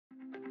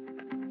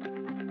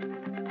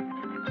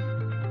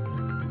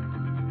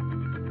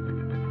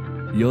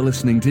You're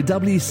listening to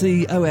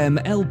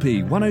WCOM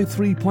LP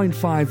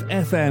 103.5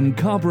 FM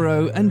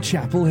Carborough and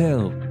Chapel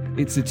Hill.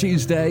 It's a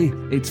Tuesday,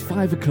 it's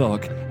 5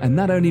 o'clock, and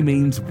that only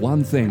means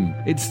one thing.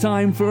 It's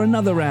time for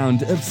another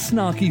round of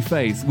Snarky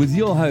Faith with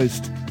your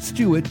host,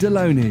 Stuart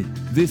Deloney.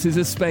 This is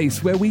a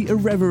space where we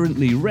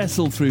irreverently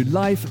wrestle through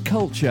life,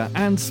 culture,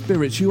 and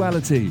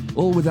spirituality,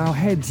 all with our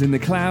heads in the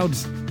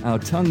clouds, our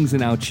tongues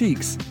in our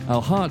cheeks,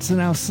 our hearts in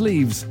our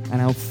sleeves,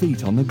 and our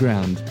feet on the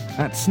ground.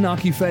 At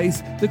Snarky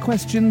Faith, the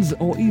questions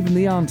or even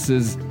the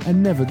answers are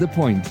never the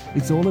point.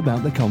 It's all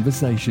about the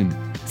conversation.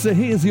 So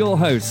here's your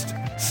host,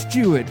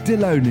 Stuart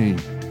Deloney.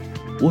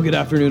 Well, good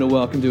afternoon and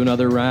welcome to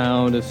another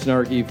round of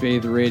Snarky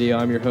Faith Radio.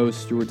 I'm your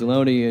host, Stuart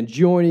Deloney, and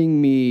joining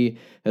me,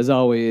 as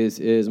always,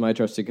 is my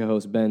trusted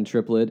co-host, Ben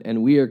Triplett,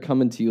 and we are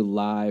coming to you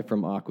live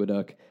from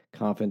Aqueduct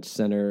Conference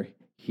Center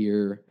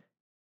here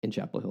in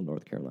Chapel Hill,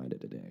 North Carolina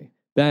today.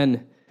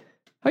 Ben,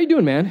 how you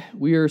doing, man?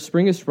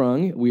 Spring has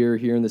sprung. We are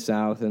here in the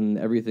South, and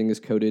everything is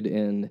coated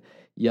in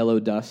yellow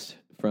dust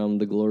from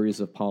the glories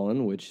of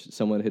pollen, which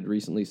someone had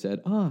recently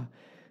said,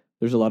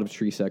 there's a lot of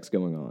tree sex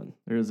going on.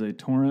 There's a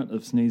torrent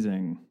of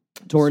sneezing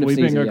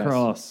sweeping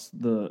across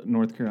the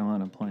North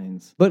Carolina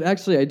plains. But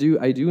actually, I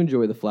do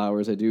enjoy the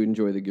flowers. I do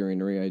enjoy the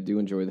greenery. I do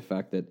enjoy the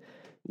fact that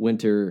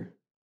winter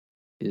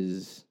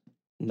is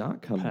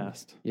not coming.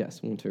 Past.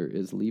 Yes, winter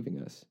is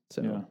leaving us.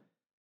 So, yeah.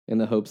 In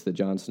the hopes that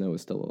Jon Snow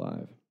is still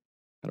alive.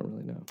 I don't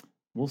really know.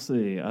 We'll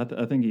see. I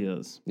think he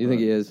is. You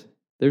think he is?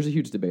 There's a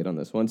huge debate on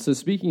this one. So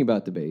speaking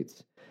about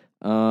debates,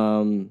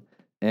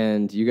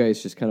 and you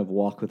guys just kind of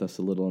walk with us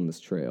a little on this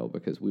trail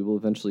because we will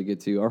eventually get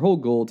to... Our whole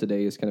goal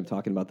today is kind of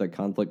talking about that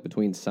conflict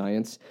between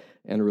science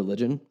and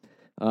religion.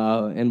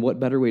 And what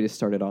better way to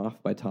start it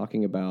off by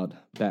talking about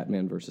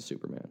Batman versus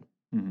Superman.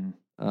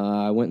 Mm-hmm.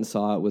 I went and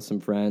saw it with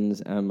some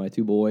friends and my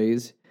two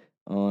boys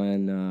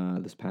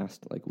on this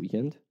past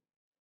weekend.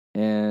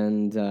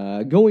 And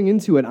going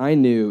into it, I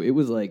knew it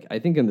was I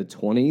think in the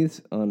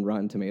 20s on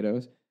Rotten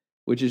Tomatoes,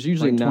 which is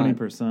usually not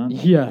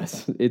 20%.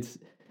 Yes, it's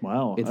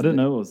wow. I didn't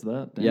know it was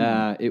that. Damn.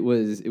 Yeah, it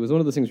was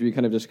one of those things where you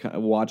kind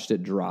of watched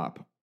it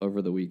drop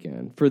over the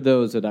weekend. For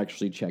those that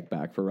actually check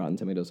back for Rotten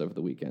Tomatoes over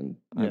the weekend,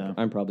 yeah.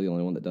 I'm probably the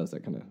only one that does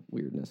that kind of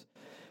weirdness.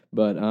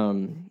 But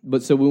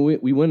so when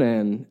we went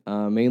in,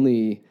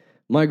 mainly.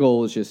 My goal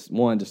was just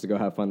to go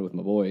have fun with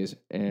my boys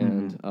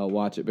and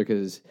watch it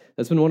because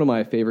that's been one of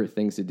my favorite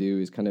things to do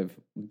is kind of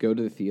go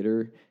to the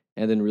theater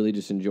and then really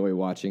just enjoy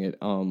watching it,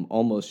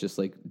 almost just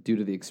due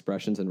to the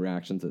expressions and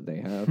reactions that they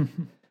have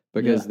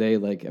because they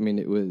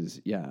it was,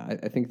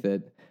 I think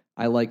that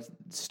I liked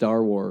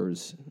Star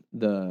Wars,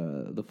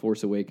 the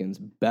Force Awakens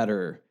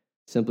better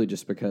simply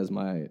just because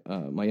my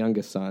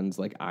youngest son's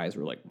eyes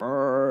were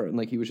brrr,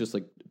 and he was just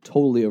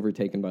totally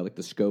overtaken by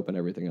the scope and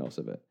everything else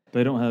of it.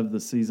 They don't have the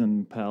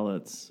seasoned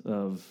palates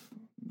of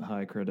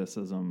high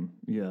criticism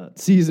yet.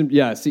 Seasoned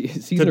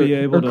to be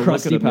able to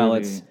crusty look at a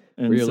palates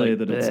and say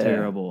that it's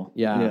terrible.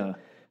 Yeah.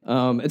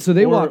 And so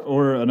they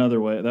or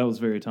another way, that was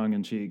very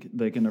tongue-in-cheek.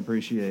 They can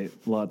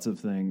appreciate lots of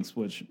things,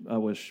 which I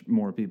wish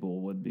more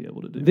people would be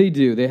able to do. They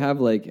do. They have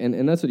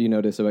and that's what you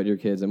notice about your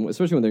kids, and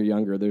especially when they're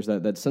younger. There's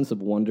that sense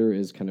of wonder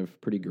is kind of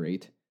pretty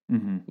great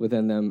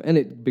within them, and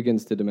it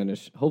begins to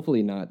diminish.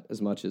 Hopefully, not as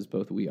much as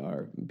both we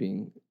are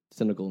being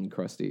cynical and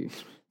crusty,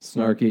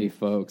 snarky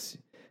folks.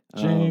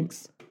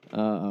 Jinx.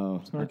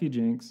 Snarky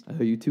jinx. I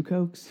owe you 2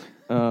 Cokes.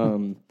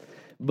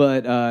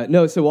 But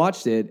no. So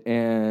watched it,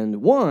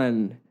 and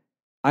one.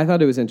 I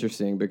thought it was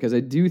interesting because I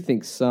do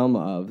think some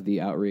of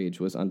the outrage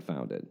was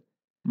unfounded.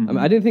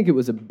 I didn't think it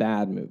was a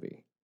bad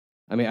movie.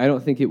 I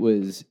don't think it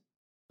was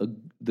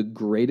the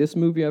greatest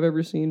movie I've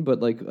ever seen,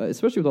 but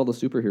especially with all the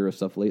superhero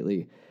stuff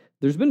lately,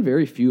 there's been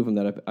very few of them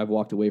that I've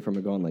walked away from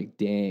and gone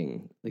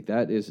dang,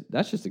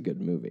 that's just a good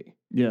movie.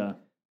 Yeah.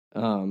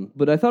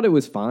 But I thought it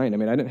was fine.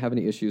 I didn't have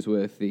any issues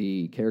with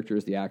the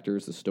characters, the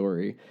actors, the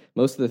story.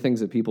 Most of the things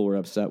that people were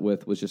upset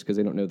with was just because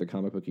they don't know the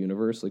comic book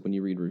universe, when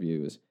you read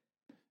reviews.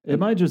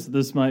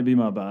 This might be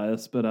my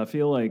bias, but I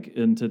feel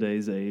in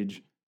today's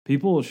age,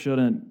 people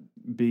shouldn't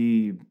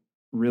be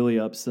really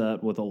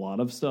upset with a lot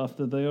of stuff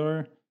that they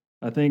are.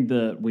 I think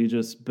that we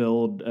just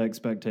build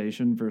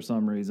expectation for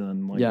some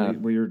reason.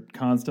 We're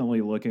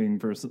constantly looking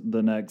for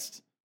the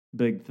next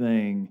big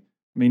thing.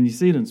 You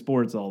see it in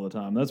sports all the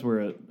time. That's where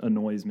it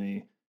annoys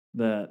me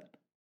that,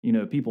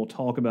 people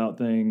talk about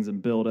things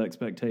and build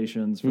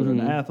expectations for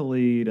an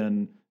athlete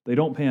and they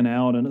don't pan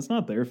out and it's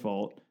not their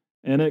fault.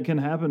 And it can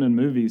happen in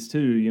movies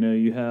too.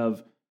 You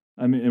have,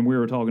 and we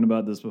were talking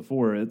about this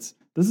before. This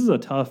is a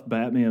tough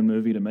Batman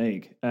movie to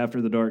make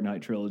after the Dark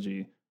Knight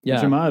trilogy,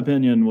 which in my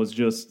opinion was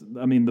just,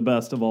 the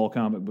best of all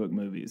comic book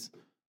movies.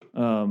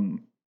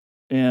 And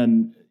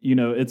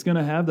it's going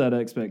to have that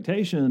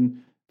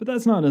expectation, but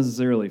that's not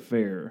necessarily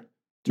fair.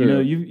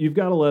 True. You've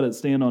got to let it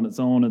stand on its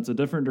own. It's a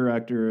different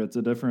director. It's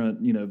a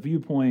different,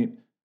 viewpoint.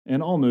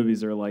 And all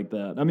movies are like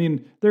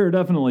that. There are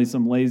definitely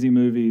some lazy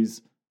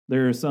movies.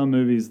 There are some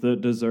movies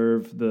that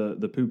deserve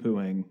the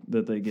poo-pooing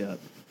that they get.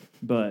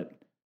 But,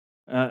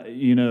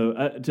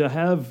 to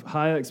have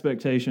high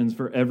expectations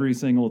for every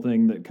single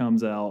thing that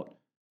comes out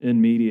in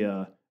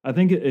media I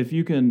think if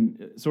you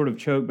can sort of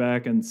choke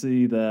back and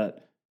see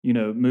that,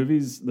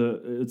 movies,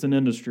 it's an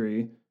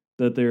industry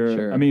that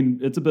Sure. I mean,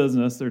 it's a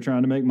business. They're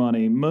trying to make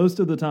money. Most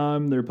of the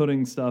time, they're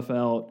putting stuff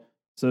out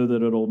so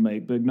that it'll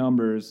make big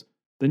numbers.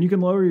 Then you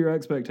can lower your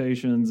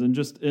expectations and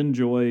just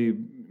enjoy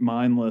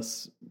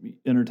mindless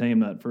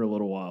entertainment for a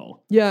little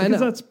while. Yeah,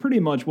 because that's pretty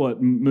much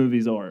what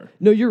movies are.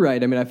 No, you're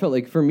right. I mean, I felt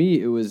like for me,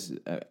 it was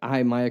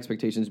my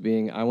expectations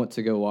being I want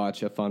to go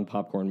watch a fun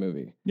popcorn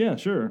movie. Yeah,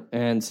 sure.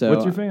 And so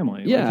with your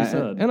family, yeah, like you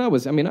said.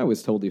 and I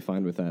was totally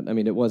fine with that. I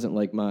mean, it wasn't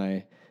like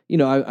my,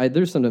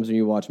 there's sometimes when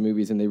you watch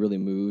movies and they really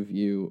move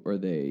you, or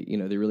they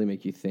really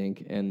make you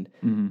think. And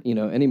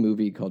any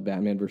movie called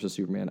Batman versus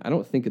Superman, I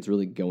don't think it's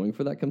really going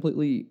for that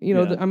completely.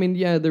 I mean,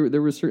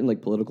 there were certain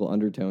like political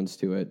undertones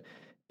to it,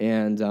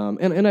 and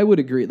I would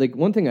agree. Like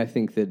one thing I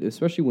think that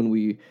especially when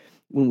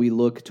we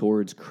look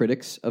towards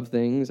critics of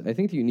things, I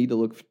think that you need to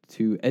look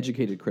to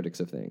educated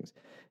critics of things.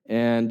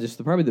 And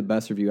just probably the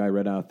best review I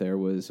read out there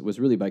was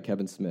really by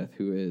Kevin Smith,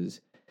 who is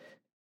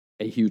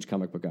a huge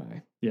comic book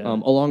guy,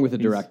 along with the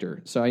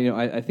director. So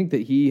I think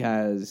that he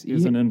has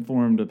an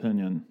informed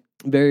opinion.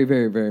 Very,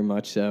 very, very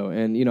much so.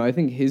 And I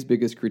think his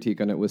biggest critique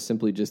on it was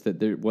simply just that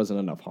there wasn't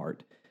enough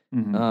heart.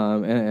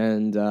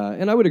 And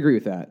I would agree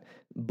with that.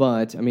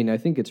 But I mean, I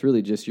think it's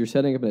really just you're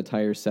setting up an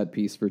entire set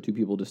piece for two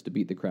people just to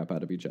beat the crap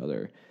out of each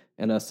other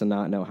and us to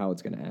not know how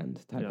it's going to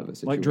end. Type of a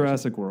situation, like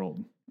Jurassic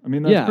World. I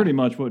mean, that's pretty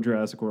much what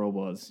Jurassic World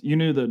was. You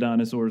knew that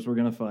dinosaurs were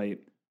going to fight.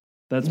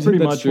 That's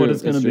pretty much what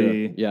it's going to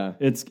be. Yeah,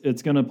 it's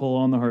going to pull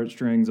on the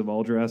heartstrings of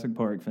all Jurassic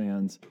Park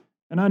fans.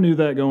 And I knew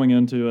that going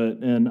into it.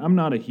 And I'm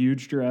not a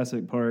huge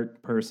Jurassic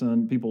Park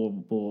person.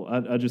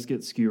 I just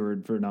get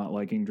skewered for not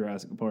liking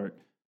Jurassic Park.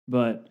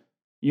 But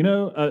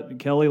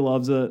Kelly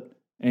loves it.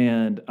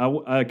 And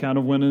I kind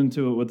of went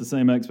into it with the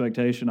same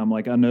expectation. I'm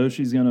like, I know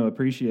she's going to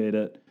appreciate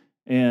it.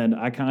 And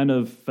I kind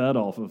of fed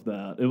off of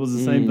that. It was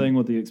the same thing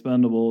with the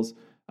Expendables.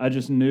 I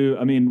just knew,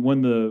 I mean,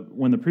 when the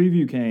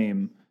preview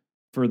came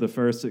for the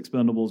first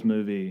Expendables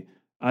movie,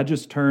 I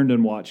just turned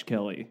and watched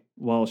Kelly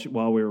while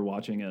we were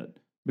watching it.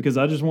 Because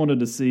I just wanted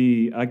to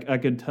see, I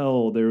could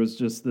tell there was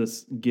just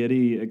this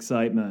giddy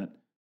excitement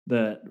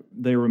that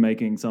they were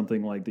making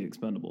something like the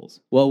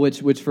Expendables. Well,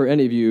 which for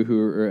any of you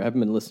who haven't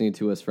been listening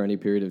to us for any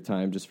period of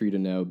time, just for you to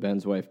know,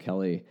 Ben's wife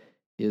Kelly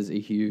is a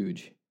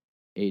huge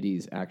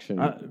 80s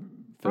action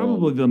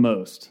probably the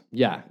most.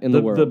 Yeah, in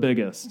the world. The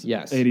biggest.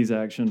 Yes. 80s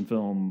action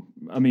film.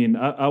 I mean,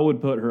 I would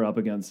put her up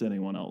against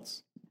anyone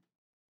else.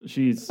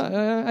 She's.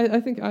 I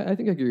think I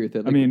agree with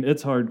it. Like, I mean,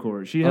 it's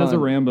hardcore. She has a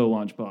Rambo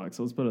lunchbox.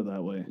 Let's put it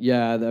that way.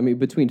 Yeah, I mean,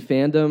 between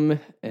fandom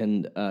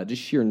and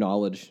just sheer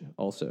knowledge,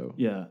 also.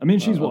 Yeah, I mean,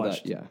 she's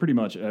watched pretty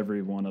much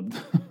every one of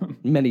them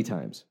many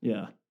times.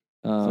 Yeah.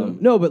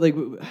 No, but like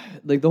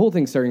the whole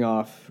thing starting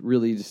off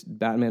really just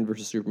Batman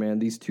versus Superman.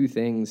 These two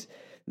things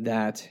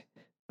that.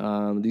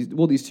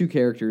 These two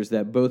characters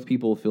that both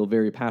people feel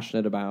very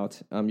passionate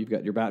about. You've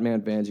got your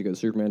Batman fans, you've got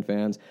Superman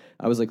fans.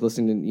 I was like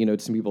listening to,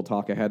 to some people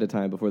talk ahead of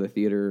time before the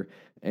theater,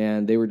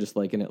 and they were just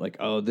like in it like,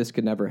 oh, this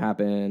could never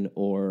happen,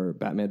 or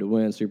Batman to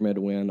win, Superman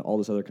to win, all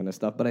this other kind of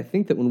stuff. But I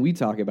think that when we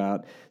talk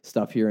about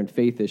stuff here and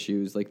faith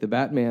issues, like the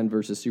Batman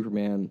versus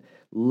Superman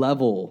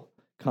level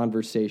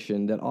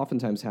conversation that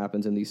oftentimes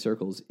happens in these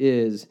circles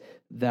is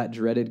that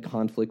dreaded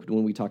conflict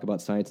when we talk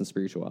about science and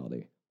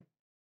spirituality.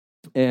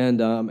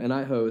 And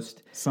I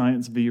host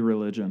Science v.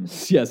 Religion.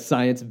 Yes,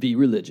 Science v.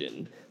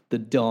 Religion. The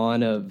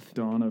dawn of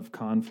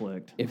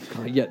conflict.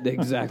 Yeah,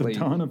 exactly. The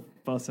dawn of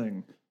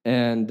fussing.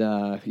 And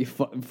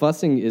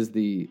fussing is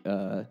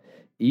the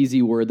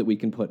easy word that we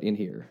can put in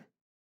here,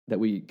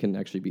 that we can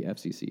actually be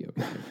FCC,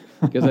 okay?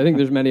 Because I think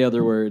there's many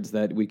other words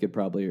that we could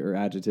probably, or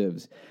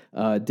adjectives,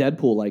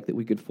 Deadpool-like, that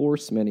we could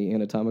force many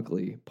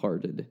anatomically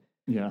parted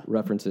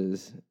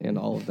references and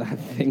all of that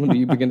thing when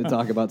you begin to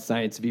talk about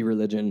science v.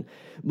 religion.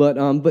 But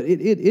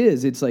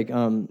it's like,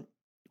 well,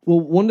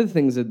 one of the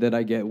things that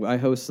I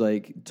host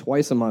like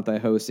twice a month, I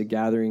host a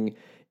gathering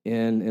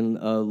in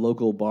a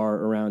local bar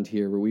around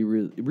here where we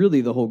really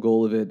the whole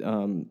goal of it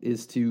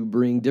is to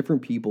bring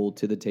different people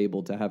to the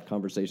table to have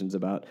conversations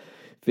about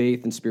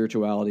faith and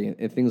spirituality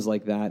and things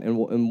like that.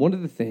 And one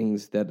of the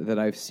things that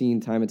I've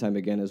seen time and time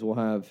again is we'll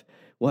have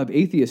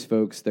atheist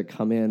folks that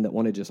come in that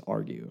want to just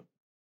argue.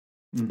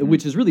 Mm-hmm.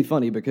 Which is really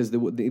funny because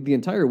the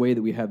entire way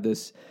that we have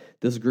this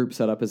group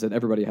set up is that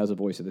everybody has a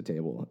voice at the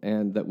table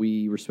and that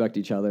we respect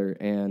each other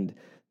and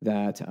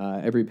that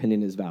every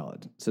opinion is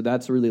valid. So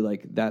that's really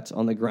that's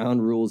on the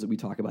ground rules that we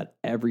talk about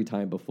every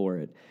time before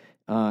it.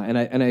 And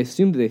I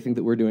assume that they think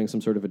that we're doing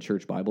some sort of a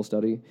church Bible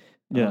study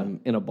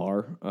in a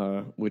bar,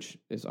 which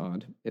is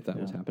odd if that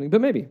was happening,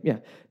 but maybe, yeah.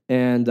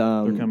 And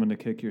they're coming to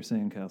kick your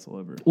sandcastle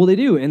over. Well, they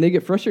do, and they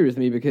get frustrated with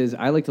me because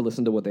I like to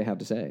listen to what they have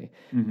to say.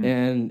 Mm-hmm.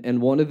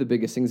 And one of the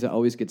biggest things that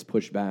always gets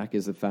pushed back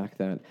is the fact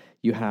that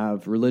you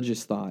have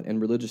religious thought, and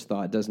religious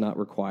thought does not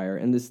require,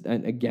 and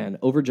again,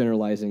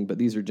 overgeneralizing, but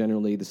these are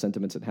generally the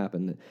sentiments that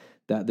happen,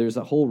 that there's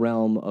a whole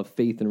realm of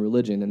faith and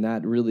religion, and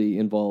that really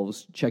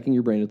involves checking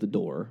your brain at the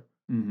door.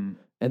 Mm-hmm.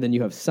 And then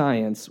you have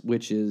science,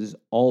 which is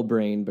all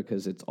brain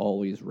because it's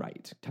always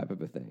right type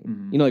of a thing.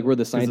 Mm-hmm. You know, like where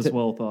the Because scientific... it's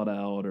well thought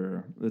out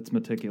or it's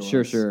meticulous.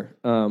 Sure.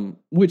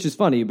 Which is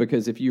funny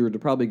because if you were to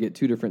probably get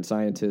two different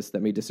scientists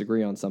that may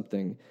disagree on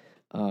something,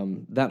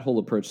 that whole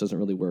approach doesn't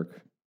really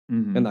work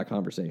in that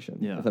conversation,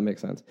 if that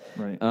makes sense.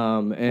 Right.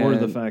 And, or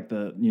the fact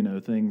that, you know,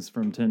 things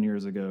from 10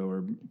 years ago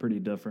are pretty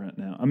different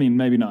now. I mean,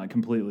 maybe not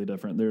completely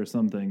different. There are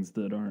some things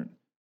that aren't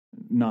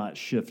not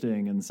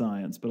shifting in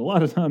science, but a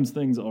lot of times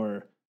things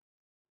are.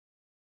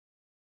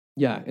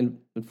 Yeah, in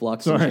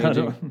flux. Sorry, and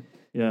changing.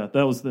 Yeah,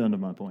 that was the end of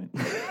my point.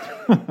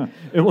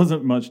 It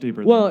wasn't much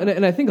deeper. Well, than that.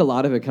 and I think a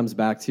lot of it comes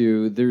back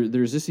to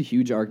there's just a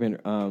huge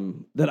argument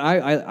that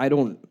I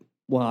don't.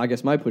 Well, I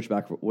guess my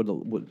pushback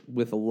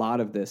with a lot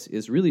of this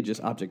is really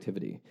just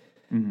objectivity.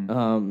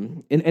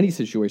 In any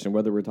situation,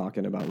 whether we're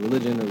talking about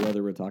religion or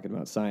whether we're talking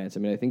about science.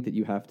 I mean, I think that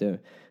you have to.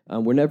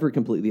 We're never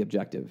completely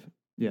objective.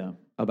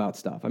 About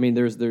stuff. I mean,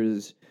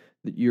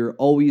 you're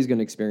always going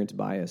to experience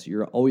bias.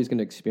 You're always going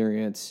to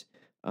experience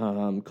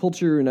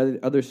culture and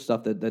other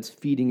stuff that's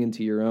feeding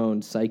into your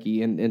own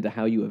psyche and into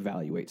how you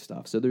evaluate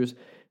stuff. So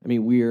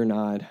we're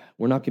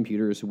not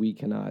computers. We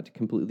cannot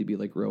completely be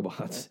like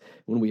robots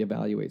when we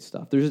evaluate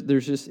stuff.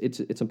 There's just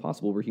it's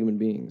impossible. We're human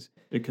beings.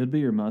 It could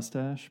be your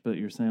mustache, but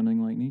you're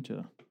sounding like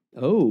Nietzsche.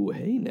 Oh,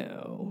 hey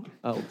now.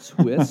 I'll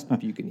twist.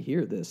 If you can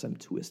hear this, I'm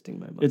twisting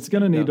my mustache. It's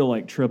going to need to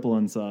like triple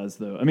in size,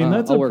 though. I mean,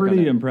 that's a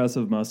pretty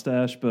impressive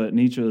mustache, but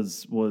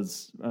Nietzsche's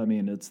was, I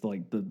mean, it's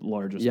like the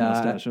largest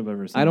mustache I've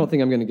ever seen. I don't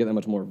think I'm going to get that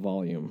much more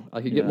volume. I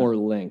could get more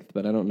length,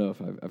 but I don't know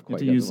if I've quite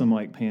to use some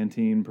like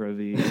Pantene Pro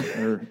V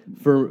or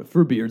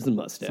for beards and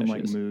mustaches. Some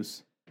like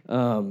mousse.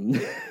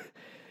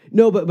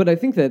 No, but I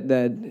think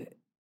that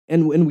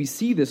and when we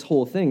see this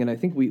whole thing, and I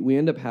think we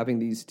end up having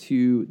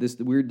this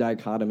weird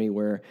dichotomy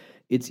where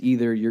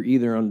you're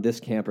either on this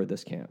camp or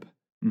this camp.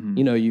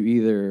 You know, you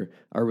either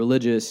are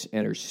religious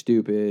and are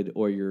stupid,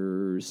 or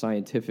you're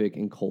scientific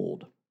and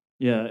cold.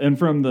 Yeah, and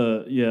from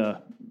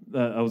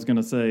I was going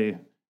to say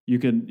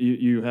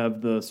you have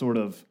the sort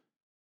of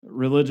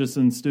religious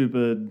and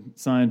stupid,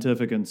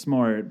 scientific and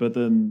smart, but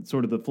then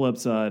sort of the flip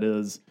side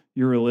is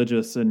you're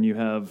religious and you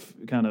have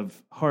kind of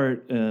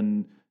heart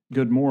and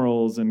good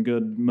morals and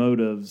good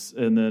motives,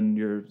 and then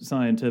you're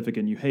scientific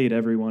and you hate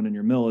everyone and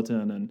you're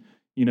militant. And,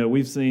 you know,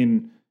 we've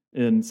seen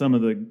in some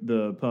of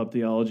the pub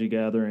theology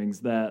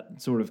gatherings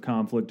that sort of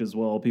conflict as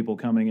well, people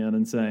coming in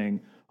and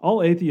saying,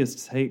 all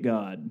atheists hate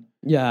God.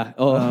 Yeah.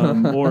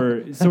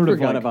 Or sort of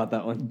like about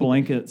that one.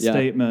 blanket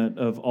statement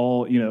of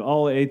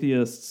all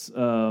atheists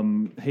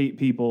hate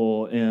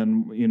people,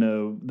 and, you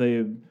know,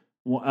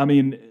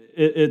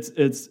 it's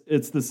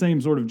the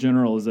same sort of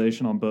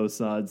generalization on both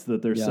sides,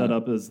 that they're set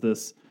up as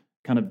this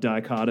kind of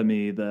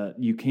dichotomy that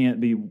you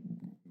can't be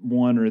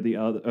one or the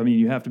other. I mean,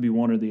 you have to be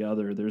one or the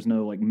other. There's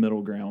no like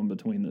middle ground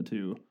between the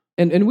two.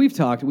 And we've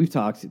talked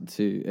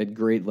at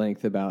great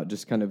length about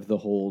just kind of the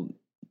whole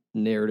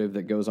narrative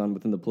that goes on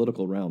within the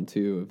political realm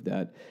too, of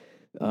that,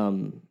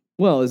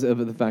 is of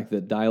the fact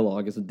that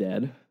dialogue is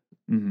dead.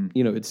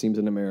 You know, it seems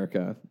in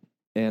America,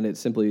 and it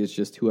simply is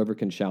just whoever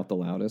can shout the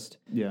loudest.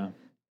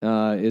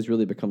 Is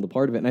really become the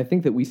part of it. And I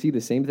think that we see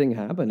the same thing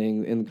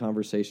happening in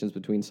conversations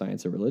between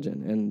science and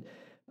religion.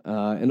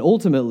 And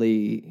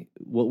ultimately,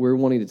 what we're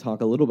wanting to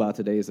talk a little about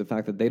today is the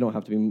fact that they don't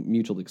have to be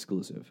mutually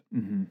exclusive.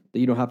 That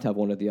you don't have to have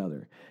one or the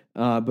other.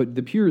 But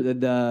the Pew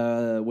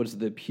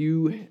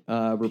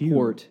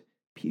report?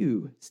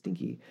 Pew,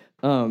 stinky.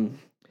 The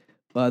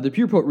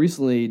Pew report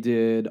recently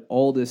did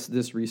all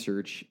this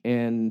research,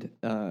 and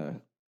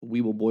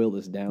we will boil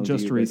this down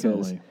just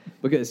recently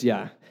because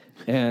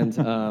and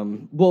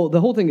the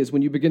whole thing is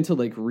when you begin to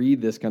like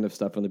read this kind of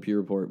stuff on the Pew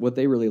report, what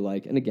they really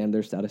like, and again,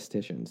 they're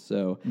statisticians,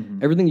 so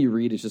everything you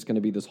read is just going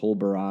to be this whole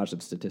barrage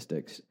of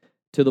statistics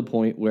to the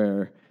point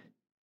where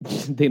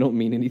they don't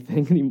mean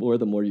anything anymore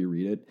the more you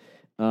read it.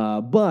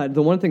 But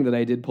the one thing that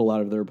I did pull out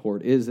of the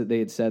report is that they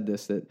had said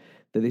that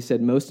they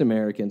said most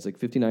Americans, like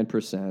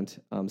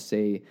 59%,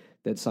 say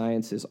that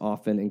science is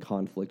often in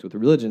conflict with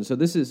religion. So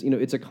this is,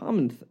 it's a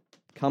common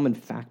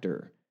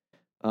factor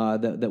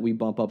that we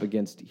bump up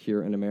against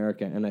here in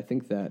America. And I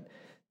think that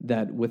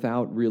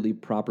without really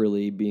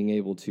properly being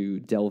able to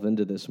delve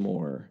into this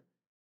more,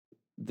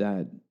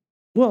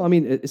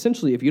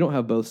 essentially, if you don't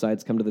have both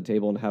sides come to the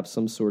table and have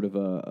some sort of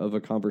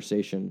a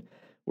conversation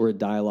or a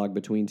dialogue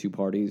between two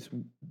parties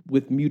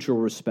with mutual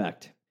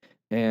respect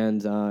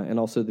and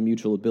also the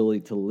mutual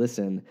ability to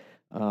listen,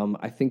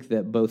 I think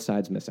that both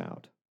sides miss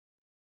out.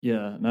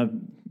 Yeah, and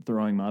I'm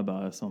throwing my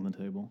bias on the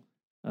table.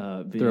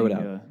 Throw it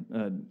out.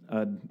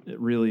 I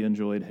really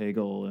enjoyed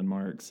Hegel and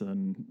Marx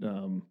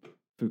and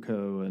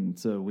Foucault, and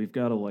so we've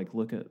got to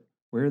look at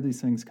where are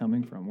these things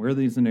coming from? Where are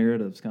these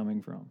narratives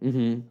coming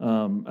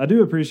from? I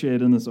do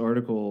appreciate in this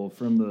article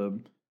from the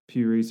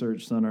Pew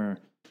Research Center,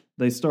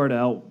 they start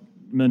out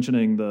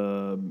mentioning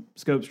the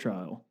Scopes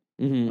trial,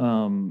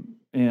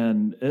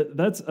 and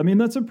that's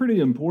a pretty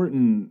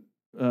important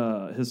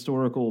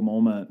historical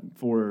moment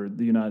for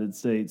the United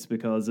States,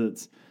 because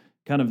it's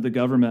kind of the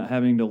government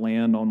having to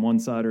land on one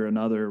side or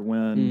another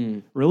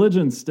when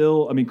religion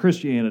still, I mean,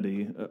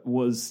 Christianity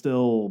was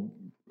still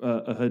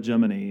a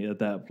hegemony at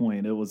that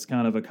point. It was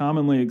kind of a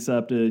commonly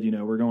accepted,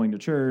 we're going to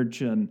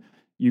church, and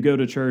you go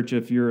to church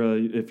if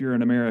you're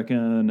an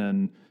American,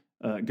 and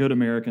good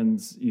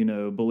Americans,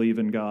 believe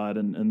in God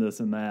and this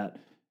and that.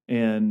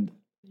 And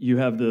you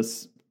have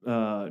this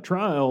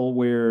trial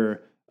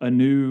where a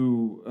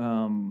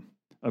new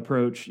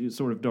approach,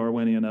 sort of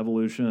Darwinian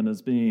evolution,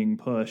 is being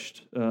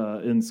pushed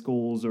in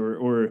schools,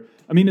 or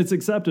I mean, it's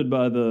accepted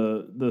by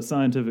the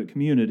scientific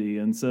community,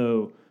 and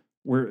so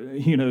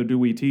do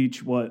we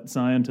teach what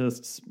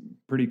scientists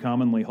pretty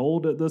commonly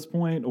hold at this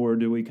point, or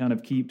do we kind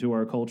of keep to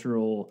our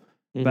cultural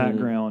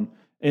background?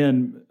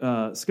 And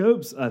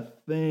Scopes, I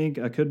think,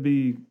 I could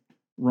be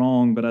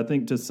wrong, but I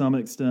think to some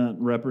extent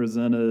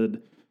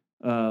represented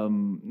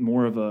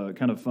more of a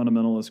kind of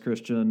fundamentalist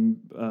Christian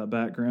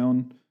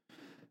background.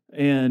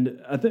 And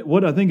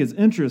what I think is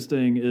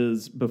interesting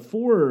is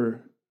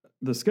before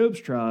the Scopes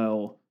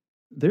trial,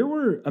 there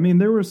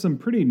were some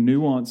pretty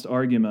nuanced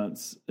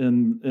arguments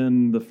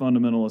in the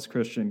fundamentalist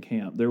Christian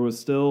camp. There was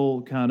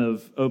still kind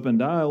of open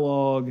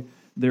dialogue.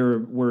 There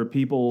were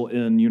people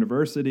in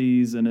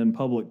universities and in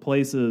public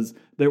places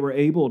that were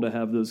able to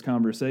have those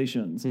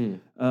conversations.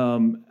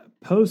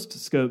 Post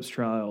Scopes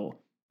trial,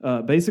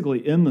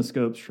 basically in the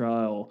Scopes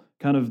trial,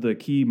 kind of the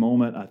key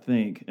moment, I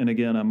think, and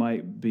again, I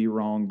might be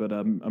wrong, but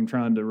I'm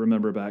trying to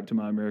remember back to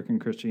my American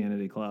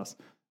Christianity class,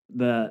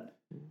 that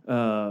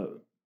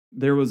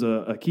there was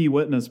a key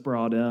witness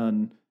brought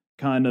in,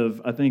 kind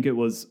of, I think it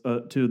was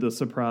to the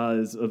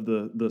surprise of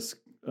the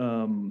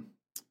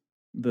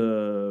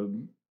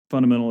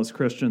fundamentalist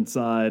Christian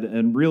side,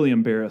 and really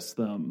embarrassed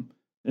them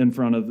in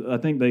front of, I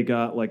think they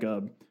got like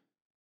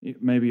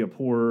maybe a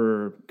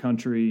poorer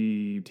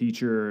country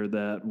teacher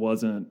that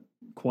wasn't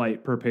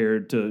quite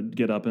prepared to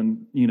get up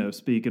and,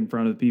 speak in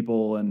front of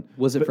people. And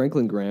was it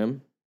Franklin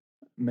Graham?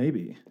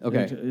 Maybe.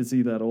 Okay. Is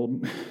he that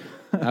old?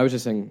 I was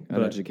just saying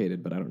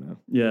uneducated, but I don't know.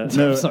 Yeah.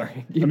 No,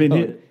 sorry. I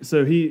mean,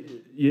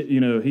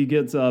 he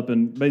gets up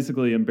and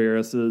basically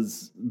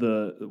embarrasses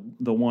the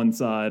one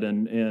side,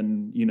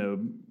 and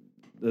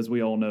as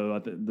we all know,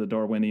 the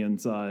Darwinian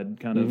side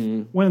kind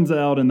of wins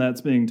out, and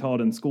that's being taught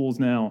in schools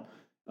now.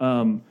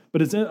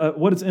 But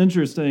what is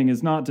interesting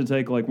is not to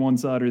take like one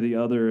side or the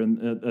other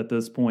at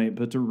this point,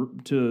 but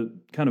to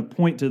kind of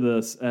point to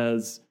this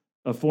as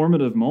a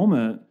formative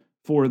moment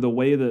for the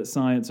way that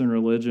science and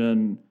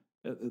religion,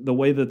 the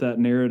way that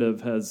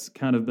narrative has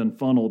kind of been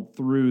funneled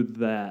through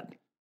that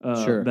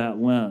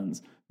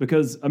lens.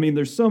 Because, I mean,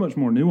 there's so much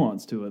more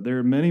nuance to it. There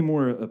are many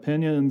more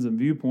opinions and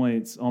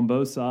viewpoints on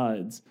both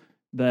sides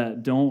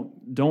that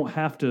don't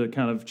have to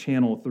kind of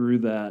channel through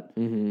that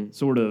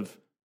sort of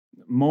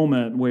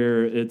moment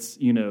where it's,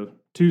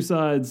 two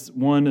sides.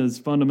 One is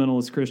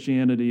fundamentalist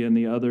Christianity, and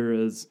the other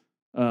is,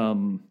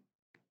 Darwinian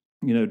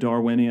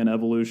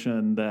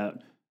evolution.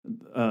 That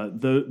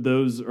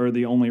those are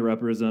the only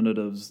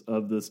representatives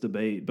of this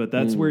debate. But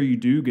that's where you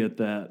do get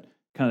that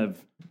kind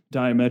of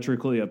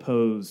diametrically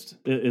opposed.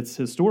 It's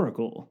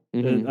historical.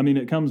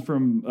 It comes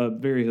from a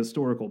very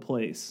historical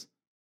place.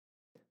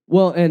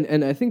 Well,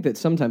 and I think that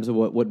sometimes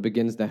what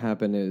begins to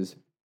happen is,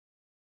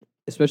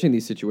 especially in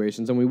these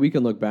situations, I mean, we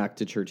can look back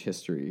to church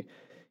history,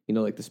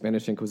 like the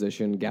Spanish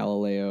Inquisition,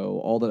 Galileo,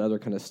 all that other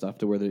kind of stuff,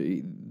 to where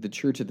the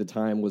church at the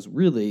time was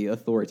really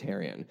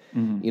authoritarian,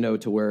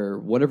 to where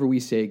whatever we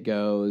say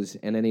goes,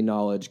 and any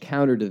knowledge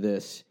counter to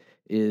this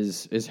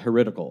is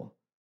heretical.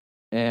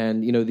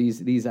 And,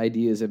 these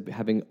ideas of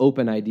having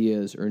open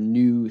ideas or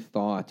new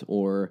thought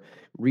or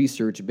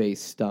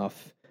research-based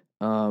stuff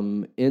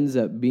ends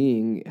up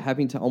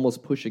having to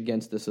almost push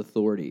against this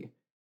authority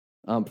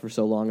for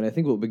so long. And I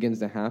think what begins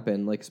to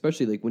happen, like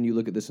especially like when you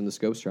look at this in the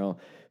Scopes trial,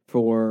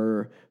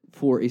 for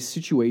a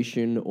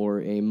situation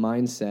or a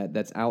mindset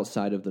that's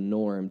outside of the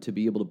norm to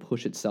be able to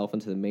push itself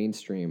into the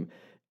mainstream,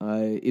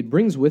 it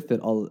brings with it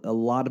a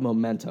lot of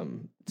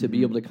momentum to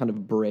be able to kind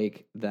of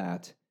break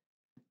that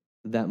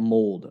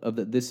mold of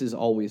that this is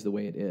always the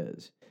way it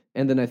is.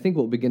 And then I think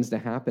what begins to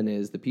happen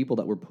is the people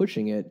that were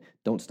pushing it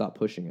don't stop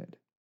pushing it.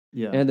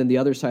 Yeah. And then the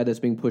other side that's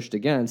being pushed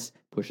against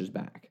pushes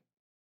back.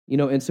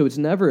 And so it's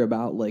never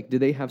about like, do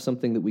they have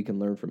something that we can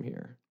learn from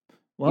here?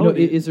 Well,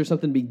 is there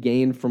something to be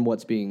gained from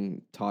what's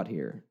being taught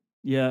here?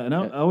 Yeah, and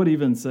I would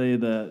even say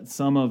that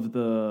some of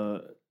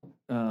the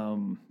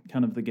kind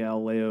of the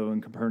Galileo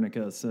and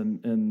Copernicus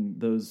and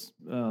those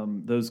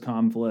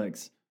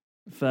conflicts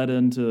fed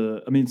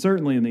into,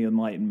 certainly in the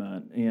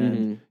Enlightenment,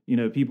 and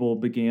people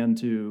began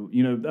to,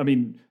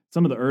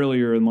 some of the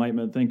earlier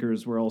Enlightenment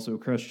thinkers were also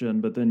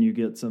Christian, but then you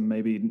get some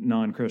maybe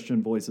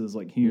non-Christian voices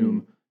like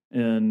Hume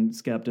and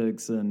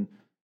skeptics, and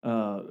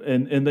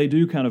they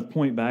do kind of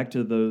point back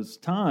to those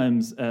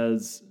times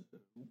as,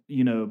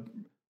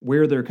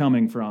 where they're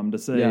coming from, to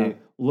say,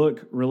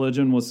 look,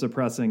 religion was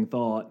suppressing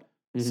thought.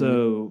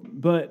 So,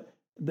 but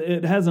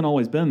it hasn't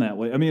always been that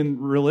way.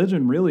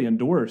 Religion really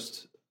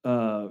endorsed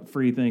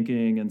free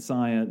thinking and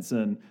science,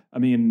 and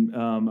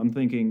I'm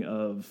thinking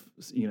of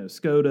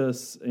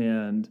Scotus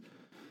and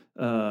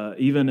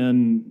even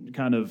in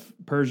kind of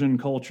Persian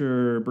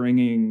culture,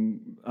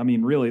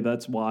 really,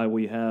 that's why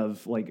we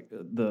have like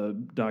the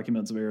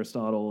documents of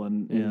Aristotle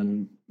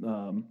and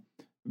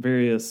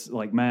various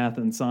like math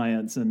and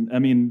science. And I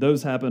mean,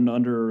 those happened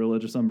under a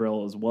religious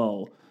umbrella as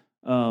well.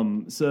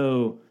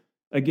 So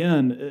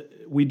again,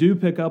 we do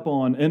pick up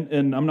on,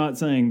 and I'm not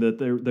saying that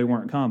they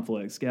weren't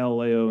conflicts.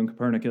 Galileo and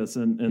Copernicus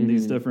and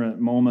these different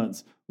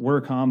moments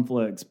were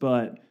conflicts,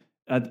 but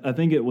I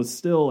think it was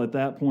still at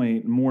that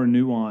point more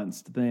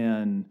nuanced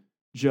than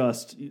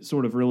just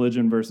sort of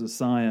religion versus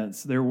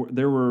science. There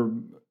were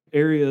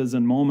areas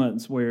and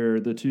moments where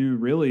the two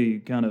really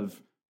kind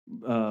of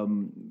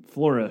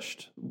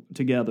flourished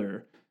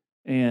together,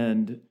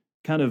 and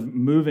kind of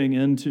moving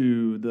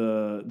into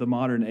the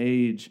modern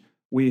age,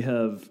 we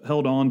have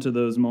held on to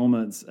those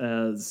moments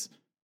as,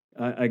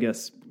 I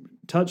guess,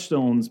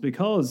 touchstones,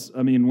 because,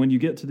 I mean, when you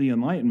get to the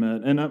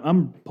Enlightenment, and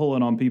I'm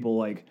pulling on people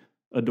like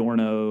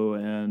Adorno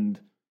and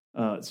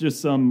it's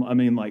just some, I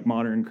mean, like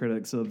modern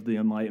critics of the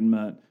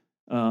Enlightenment,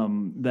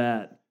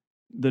 that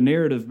the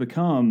narrative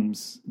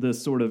becomes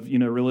this sort of,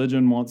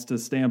 religion wants to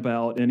stamp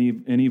out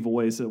any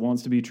voice. It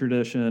wants to be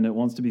tradition. It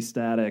wants to be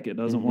static. It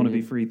doesn't want to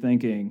be free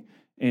thinking.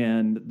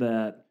 And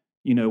that,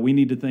 we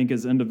need to think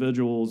as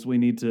individuals. We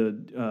need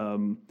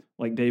to,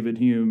 like David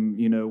Hume,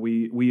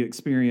 we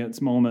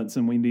experience moments,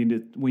 and we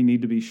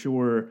need to be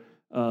sure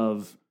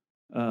of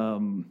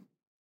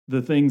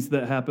the things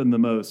that happen the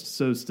most.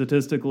 So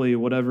statistically,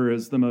 whatever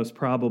is the most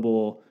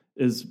probable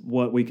is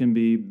what we can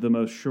be the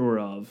most sure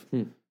of.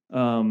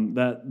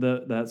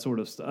 That sort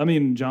of stuff. I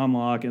mean, John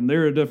Locke, and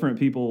there are different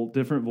people,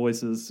 different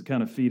voices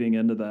kind of feeding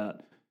into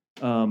that.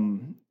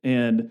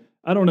 And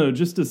I don't know,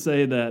 just to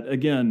say that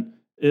again,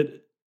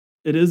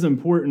 it is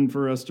important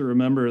for us to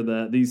remember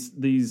that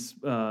these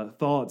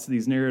thoughts,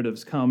 these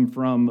narratives come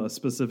from a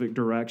specific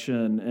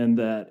direction, and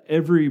that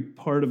every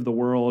part of the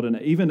world,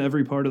 and even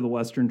every part of the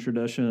Western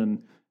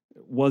tradition,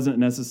 wasn't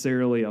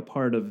necessarily a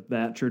part of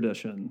that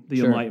tradition, the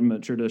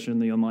Enlightenment tradition,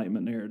 the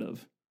Enlightenment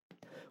narrative.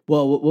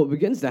 Well, what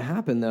begins to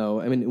happen, though,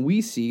 I mean,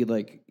 we see,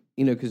 like,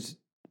 because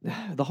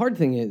the hard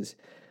thing is,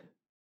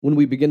 when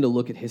we begin to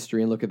look at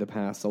history and look at the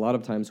past, a lot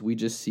of times we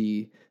just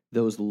see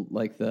those,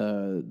 like,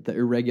 the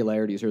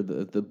irregularities or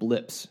the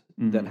blips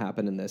that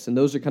happen in this. And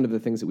those are kind of the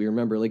things that we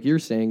remember. Like you're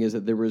saying, is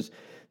that there was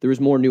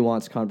more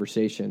nuanced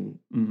conversation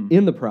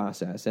in the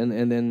process.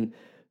 And then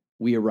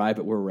we arrive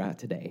at where we're at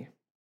today.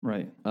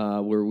 Right.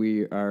 Where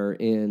we are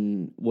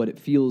in what it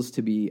feels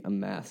to be a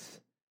mess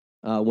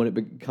when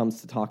it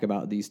comes to talk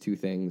about these two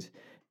things.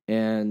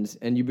 And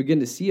you begin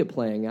to see it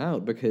playing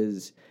out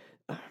because,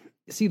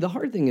 see, the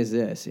hard thing is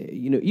this,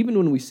 even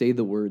when we say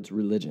the words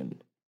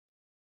religion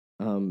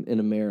in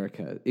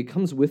America, it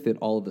comes with it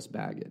all of this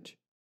baggage.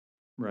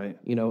 Right.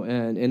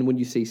 And when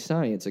you say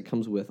science, it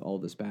comes with all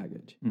this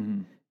baggage.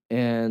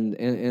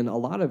 And a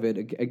lot of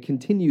it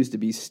continues to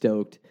be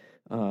stoked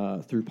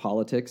through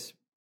politics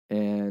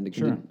and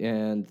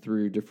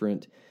through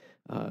different,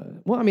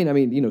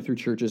 through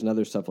churches and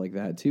other stuff like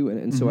that too.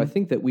 And so I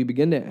think that we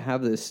begin to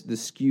have this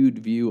skewed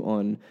view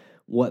on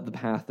what the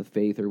path of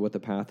faith or what the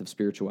path of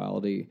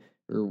spirituality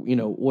or,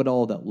 what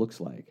all that looks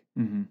like.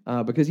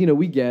 Because,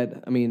 we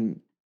get,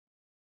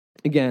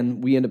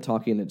 again, we end up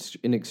talking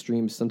in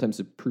extremes sometimes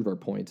to prove our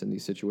points in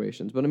these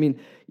situations. But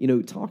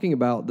talking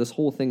about this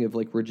whole thing of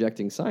like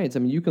rejecting science,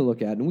 you can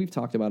look at, and we've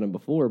talked about them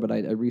before, but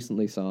I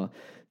recently saw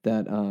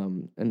that,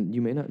 and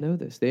you may not know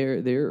this,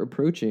 they're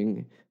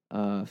approaching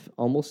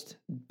almost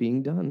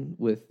being done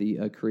with the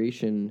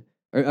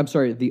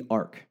the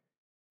ark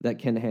that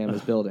Ken Ham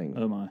is building.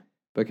 Oh my.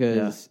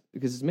 Because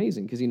it's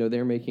amazing, because,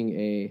 they're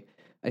making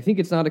I think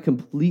it's not a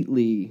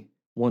completely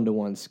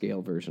one-to-one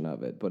scale version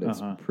of it, but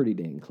it's pretty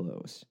dang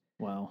close.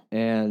 Wow.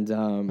 And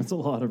that's a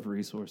lot of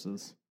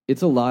resources.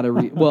 It's a lot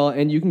of well,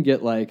 and you can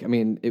get like,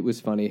 it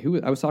was funny.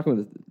 I was talking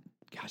with,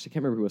 I can't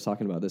remember who was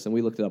talking about this, and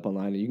we looked it up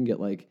online, and you can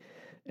get like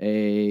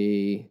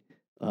a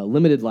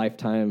limited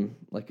lifetime,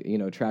 like,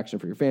 attraction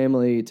for your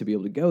family to be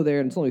able to go there,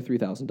 and it's only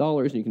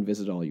 $3,000, and you can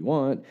visit all you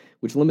want,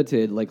 which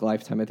limited like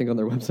lifetime, I think on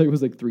their website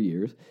was like 3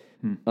 years.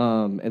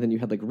 And then you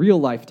had like real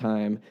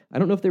lifetime. I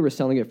don't know if they were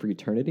selling it for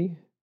eternity,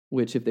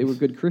 which if they were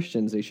good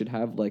Christians, they should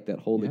have like that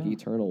whole like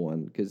eternal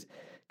one, because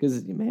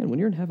man, when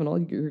you're in heaven, all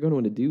you're going to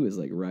want to do is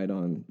like ride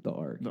on the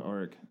ark. The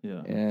ark,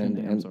 yeah. And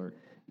Ken Ham's ark.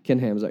 Ken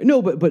Ham's ark.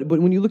 No, but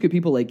when you look at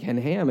people like Ken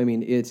Ham,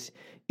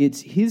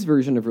 it's his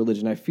version of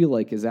religion, I feel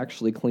like, is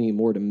actually clinging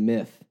more to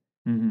myth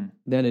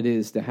than it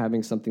is to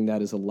having something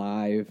that is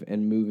alive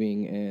and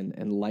moving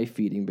and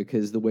life-feeding,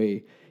 because the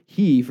way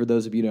for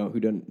those of you who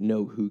don't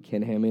know who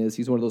Ken Ham is,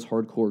 he's one of those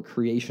hardcore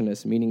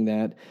creationists, meaning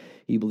that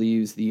he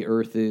believes the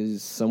earth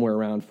is somewhere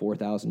around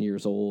 4,000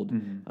 years old,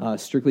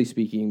 strictly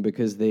speaking,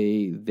 because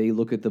they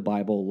look at the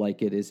Bible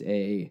like it is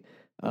a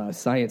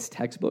science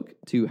textbook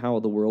to how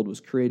the world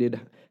was created,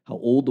 how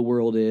old the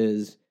world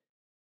is,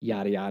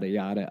 yada, yada,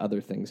 yada,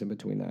 other things in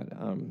between that.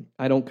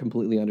 I don't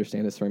completely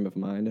understand his frame of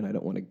mind, and I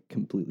don't want to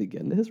completely get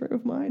into his frame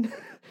of mind.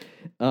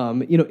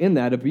 In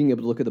that of being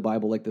able to look at the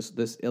Bible like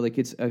this like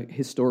it's a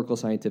historical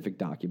scientific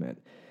document.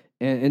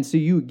 And so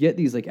you get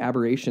these like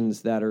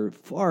aberrations that are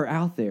far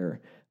out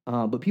there,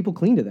 but people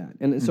cling to that.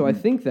 And so I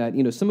think that,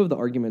 some of the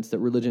arguments that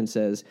religion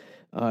says,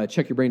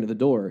 check your brain to the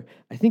door,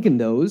 I think in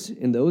those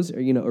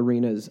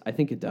arenas, I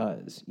think it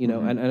does,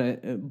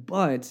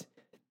 but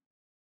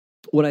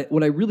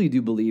what I really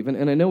do believe,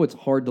 and I know it's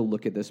hard to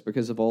look at this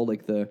because of all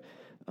like the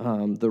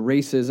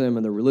racism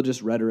and the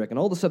religious rhetoric and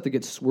all the stuff that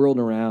gets swirled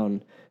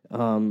around,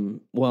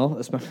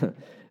 especially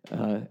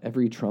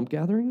every Trump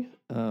gathering,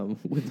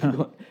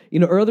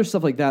 or other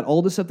stuff like that,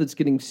 all the stuff that's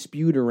getting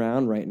spewed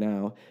around right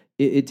now,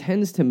 it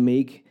tends to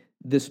make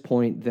this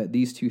point that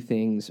these two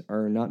things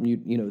are not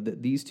that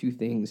these two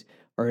things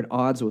are at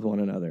odds with one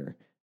another,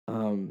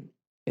 and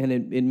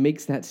it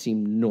makes that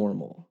seem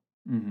normal.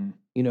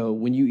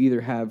 When you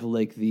either have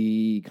like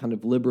the kind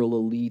of liberal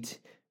elite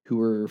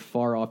who are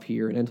far off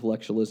here and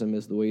intellectualism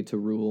is the way to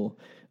rule,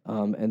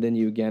 and then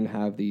you again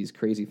have these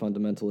crazy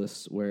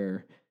fundamentalists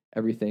where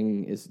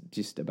everything is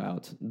just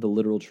about the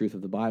literal truth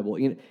of the Bible.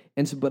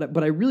 And so,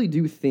 but I really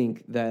do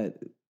think that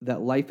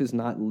life is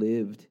not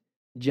lived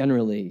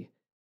generally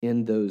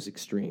in those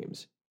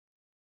extremes.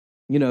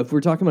 If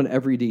we're talking about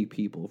everyday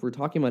people,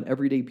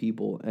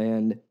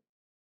 and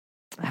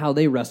how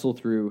they wrestle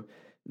through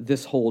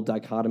this whole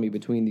dichotomy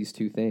between these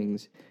two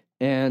things,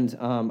 and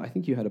I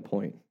think you had a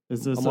point.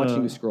 I'm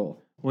watching you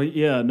scroll. Well,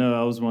 yeah, no,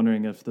 I was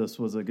wondering if this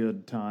was a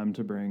good time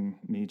to bring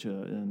Nietzsche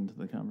into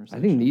the conversation.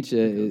 I think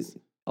Nietzsche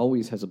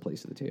always has a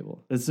place at the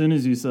table. As soon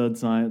as you said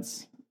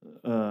science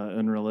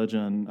and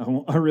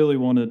religion, I really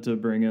wanted to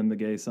bring in the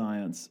gay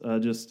science.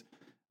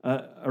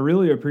 I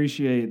really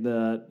appreciate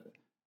that.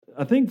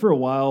 I think for a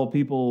while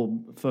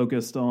people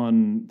focused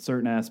on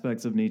certain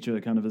aspects of Nietzsche,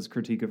 kind of his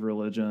critique of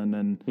religion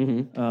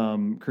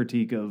and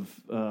critique of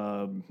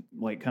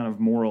like kind of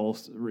moral,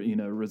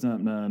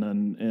 resentment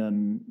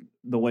and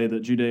the way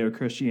that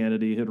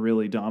Judeo-Christianity had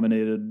really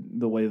dominated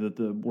the way that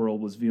the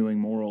world was viewing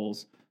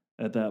morals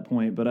at that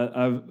point. But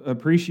I've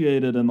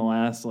appreciated in the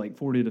last like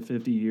 40 to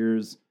 50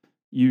 years,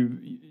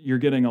 you're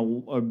getting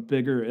a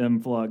bigger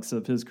influx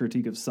of his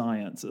critique of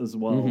science as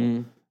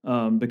well.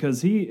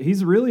 Because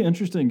he's a really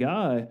interesting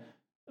guy.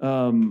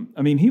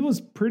 He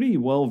was pretty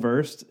well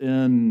versed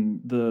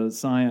in the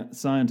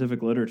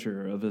scientific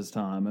literature of his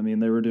time.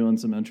 They were doing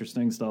some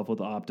interesting stuff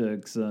with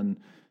optics, and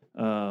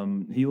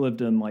he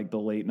lived in like the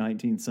late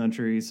 19th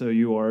century. So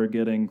you are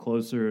getting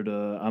closer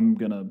to.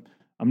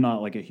 I'm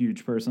not like a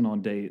huge person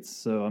on dates,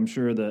 so I'm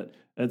sure that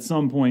at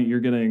some point you're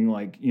getting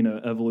like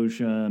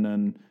evolution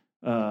and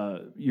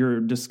you're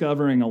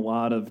discovering a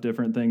lot of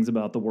different things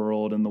about the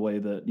world and the way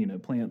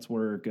that plants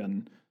work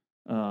and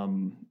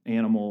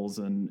animals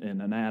and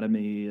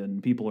anatomy,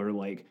 and people are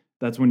like,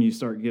 that's when you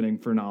start getting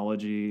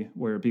phrenology,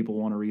 where people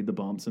want to read the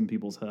bumps in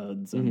people's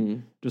heads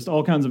and just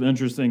all kinds of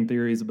interesting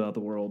theories about the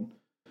world.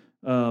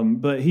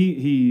 But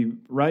he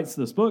writes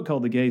this book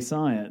called The Gay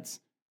Science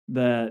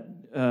that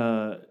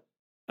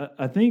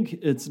I think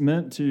it's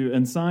meant to,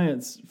 and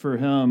science for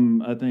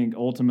him, I think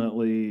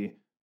ultimately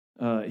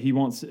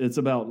it's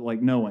about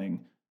like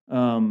knowing.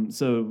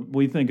 So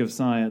we think of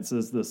science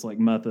as this like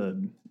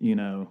method,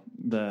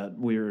 that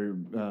we're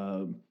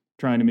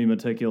trying to be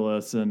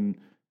meticulous and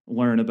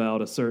learn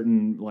about a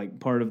certain like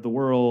part of the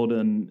world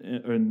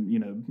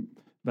and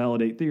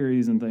validate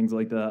theories and things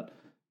like that.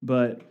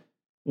 But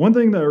one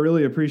thing that I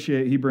really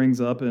appreciate he brings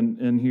up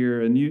in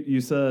here, and you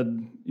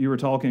said you were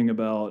talking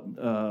about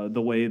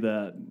the way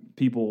that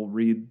people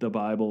read the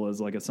Bible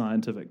as like a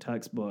scientific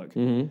textbook.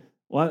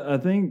 Well, I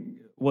think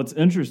what's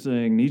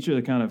interesting,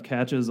 Nietzsche kind of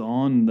catches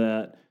on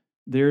that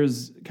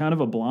there's kind of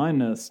a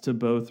blindness to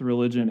both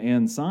religion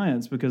and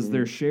science because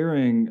they're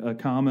sharing a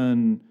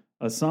common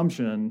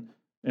assumption.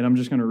 And I'm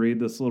just going to read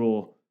this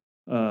little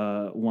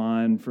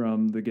line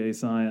from The Gay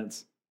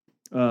Science.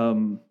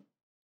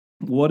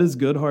 What is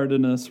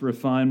good-heartedness,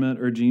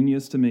 refinement, or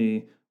genius to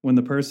me when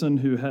the person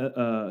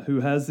who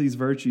has these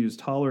virtues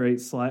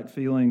tolerates slack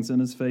feelings in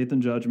his faith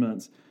and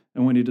judgments,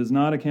 and when he does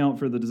not account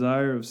for the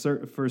desire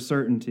for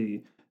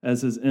certainty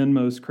as his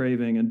inmost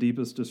craving and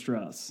deepest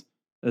distress,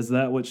 as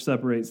that which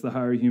separates the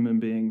higher human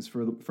beings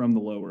from the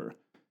lower.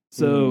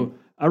 So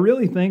I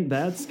really think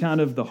that's kind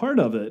of the heart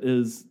of it,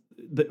 is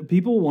that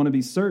people want to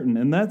be certain.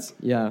 And that's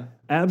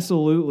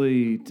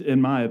absolutely,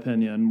 in my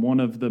opinion, one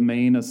of the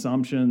main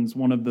assumptions,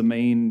 one of the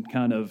main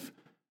kind of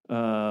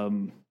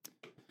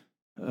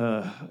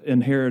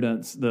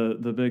inheritance,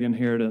 the big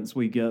inheritance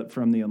we get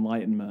from the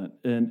Enlightenment.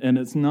 And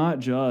it's not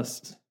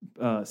just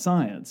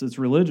science, it's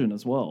religion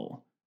as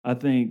well. I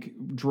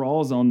think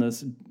draws on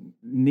this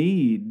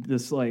need,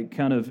 this like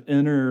kind of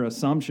inner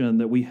assumption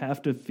that we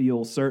have to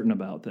feel certain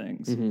about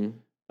things.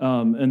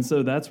 And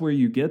so that's where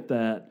you get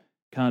that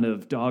kind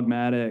of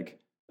dogmatic,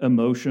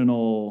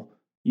 emotional,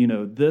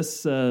 this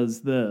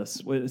says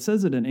this. It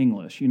says it in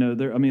English,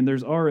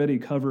 there's already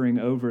covering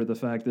over the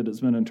fact that it's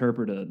been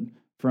interpreted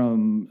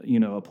from,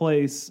 a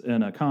place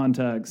and a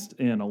context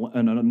and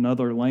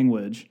another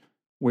language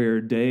where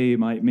day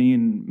might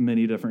mean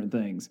many different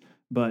things.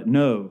 But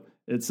no,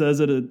 it says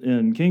it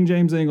in King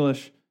James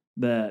English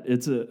that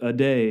it's a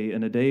day,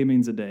 and a day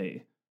means a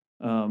day.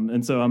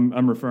 And so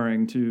I'm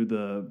referring to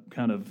the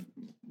kind of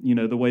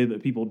the way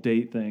that people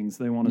date things.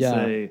 They want to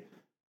say,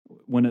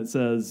 when it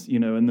says,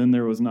 and then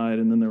there was night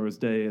and then there was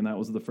day, and that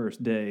was the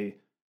first day,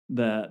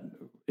 that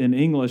in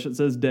English it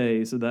says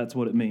day, so that's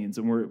what it means.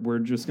 And we're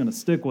just going to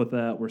stick with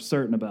that. We're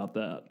certain about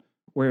that.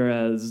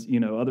 Whereas,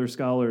 other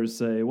scholars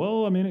say,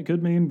 well, I mean, it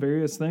could mean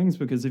various things,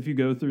 because if you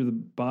go through the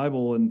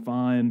Bible and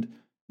find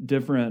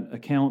different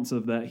accounts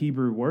of that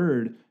Hebrew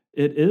word,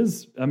 it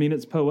is, I mean,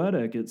 it's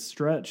poetic, it's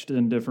stretched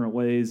in different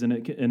ways, and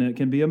it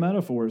can be a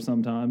metaphor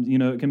sometimes.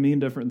 It can mean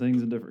different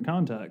things in different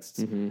contexts.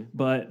 Mm-hmm.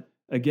 But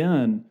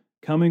again,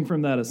 coming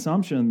from that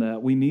assumption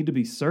that we need to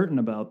be certain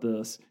about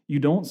this, you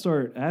don't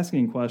start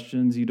asking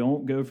questions, you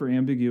don't go for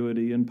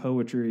ambiguity and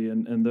poetry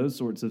and those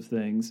sorts of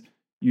things.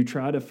 You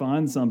try to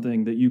find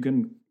something that you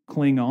can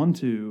cling on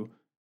to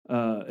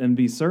and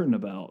be certain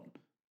about.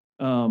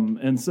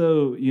 And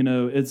so,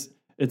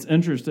 it's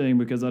interesting,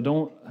 because I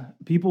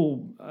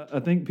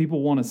think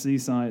people want to see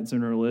science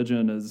and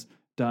religion as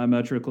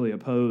diametrically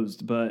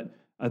opposed, but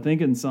I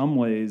think in some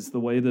ways the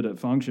way that it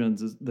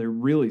functions is they're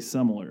really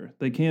similar.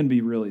 They can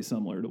be really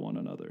similar to one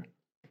another.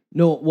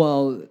 No,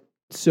 well,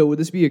 so would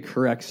this be a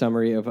correct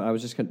summary of? I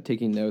was just kind of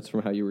taking notes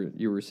from how you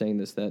were saying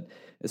this, that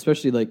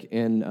especially like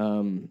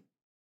in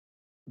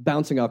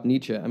bouncing off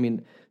Nietzsche. I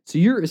mean, so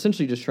you're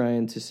essentially just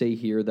trying to say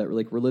here that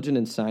like religion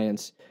and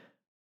science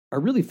are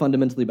really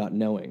fundamentally about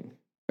knowing.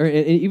 Or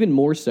even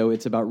more so,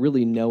 it's about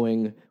really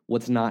knowing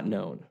what's not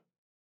known.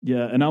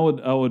 Yeah, and I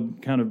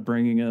would kind of,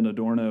 bringing in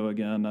Adorno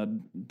again, I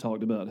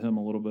talked about him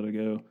a little bit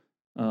ago,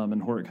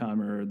 and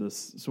Horkheimer,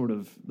 this sort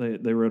of,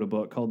 they wrote a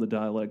book called The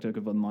Dialectic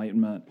of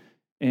Enlightenment,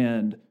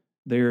 and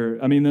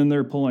then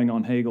they're pulling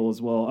on Hegel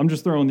as well. I'm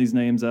just throwing these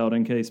names out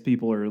in case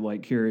people are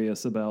like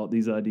curious about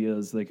these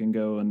ideas. They can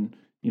go and,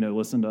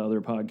 listen to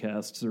other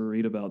podcasts or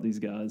read about these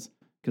guys,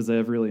 because they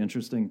have really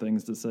interesting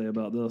things to say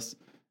about this,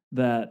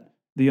 that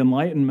the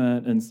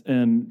Enlightenment,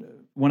 and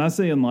when I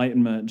say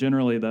Enlightenment,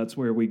 generally that's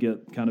where we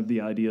get kind of the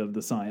idea of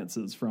the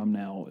sciences from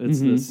now. It's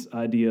this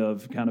idea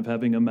of kind of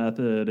having a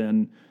method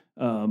and,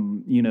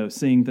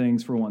 seeing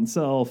things for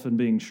oneself and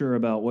being sure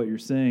about what you're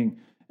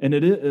seeing.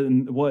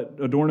 And what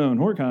Adorno and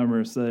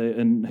Horkheimer say,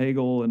 and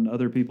Hegel and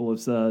other people have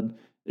said,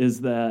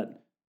 is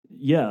that,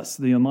 yes,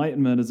 the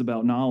Enlightenment is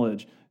about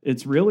knowledge.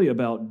 It's really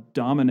about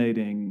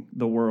dominating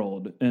the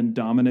world and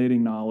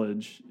dominating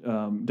knowledge,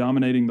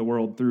 dominating the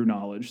world through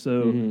knowledge.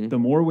 So the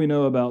more we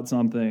know about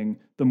something,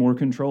 the more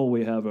control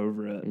we have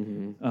over it.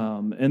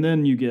 And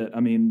then you get,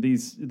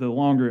 the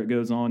longer it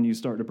goes on, you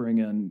start to bring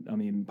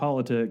in,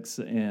 politics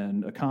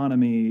and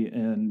economy,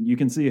 and you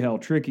can see how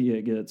tricky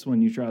it gets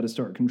when you try to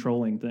start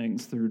controlling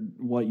things through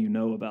what you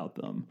know about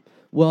them.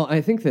 Well, I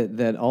think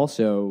that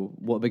also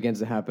what begins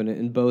to happen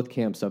in both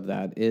camps of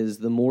that is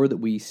the more that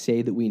we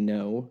say that we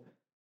know,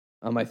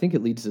 I think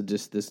it leads to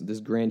just this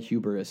grand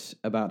hubris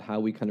about how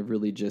we kind of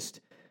really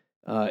just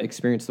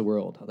experience the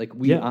world. Like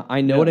I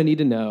know what I need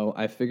to know.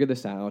 I figure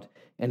this out,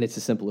 and it's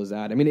as simple as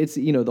that. I mean, it's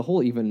the whole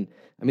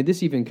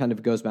this even kind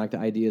of goes back to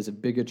ideas of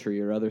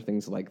bigotry or other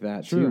things like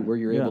that too, where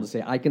you're able to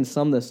say, I can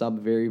sum this up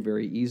very,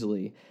 very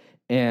easily,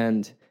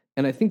 and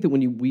I think that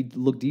when we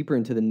look deeper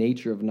into the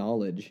nature of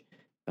knowledge,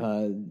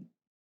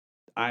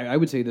 I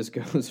would say this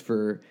goes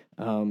for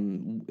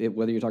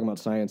whether you're talking about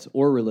science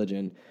or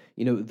religion.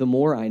 The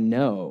more I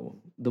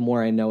know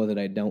that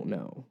I don't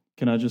know.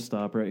 Can I just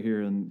stop right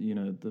here and,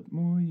 the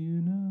more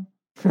you know?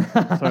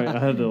 Sorry, I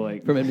had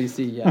to from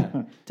NBC,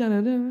 yeah.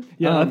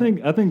 Yeah, I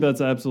think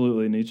that's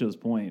absolutely Nietzsche's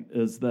point,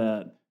 is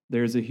that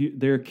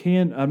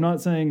I'm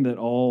not saying that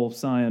all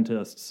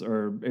scientists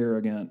are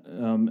arrogant,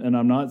 and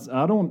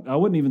I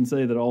wouldn't even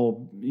say that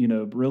all,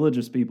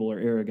 religious people are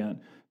arrogant,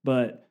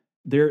 but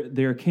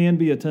there can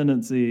be a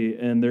tendency,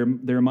 and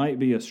there might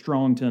be a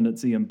strong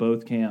tendency in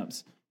both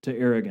camps to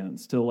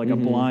arrogance, to like a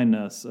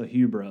blindness, a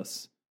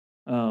hubris,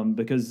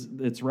 because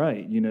it's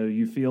right.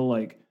 You feel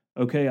like,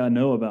 okay, I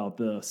know about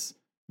this.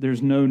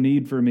 There's no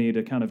need for me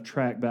to kind of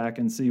track back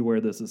and see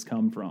where this has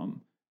come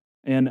from.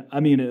 And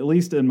at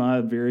least in my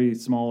very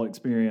small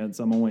experience,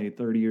 I'm only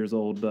 30 years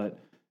old, but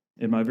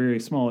in my very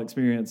small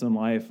experience in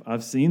life,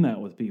 I've seen that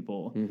with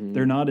people.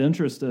 They're not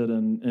interested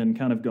in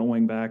kind of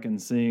going back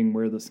and seeing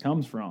where this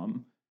comes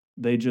from.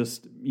 They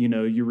just,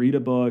 you read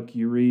a book,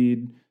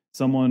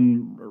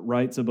 someone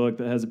writes a book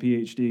that has a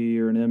PhD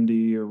or an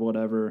MD or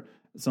whatever.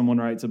 Someone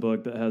writes a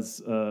book that has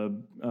a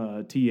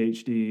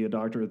THD, a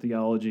doctorate of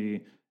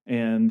theology,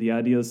 and the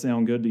ideas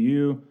sound good to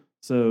you,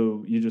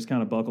 so you just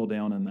kind of buckle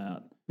down in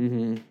that.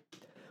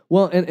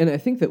 Well, and I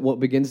think that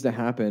what begins to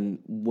happen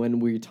when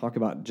we talk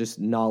about just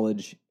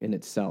knowledge in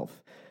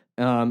itself,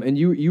 and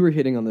you were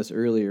hitting on this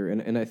earlier,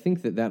 and I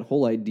think that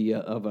whole idea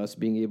of us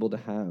being able to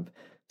have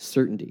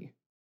certainty,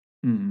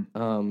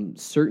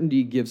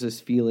 certainty gives us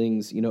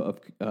feelings,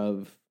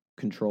 of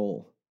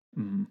control,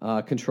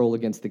 control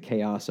against the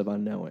chaos of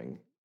unknowing,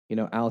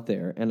 out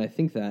there, and I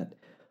think that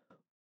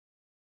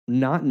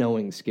not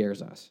knowing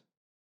scares us.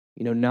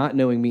 Not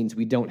knowing means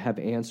we don't have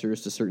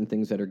answers to certain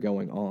things that are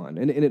going on.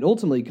 And it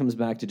ultimately comes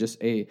back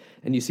to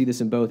and you see this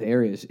in both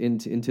areas,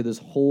 into this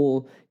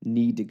whole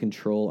need to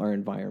control our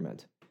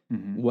environment.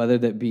 whether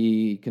that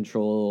be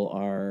control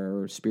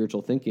our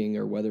spiritual thinking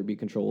or whether it be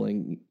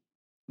controlling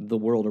the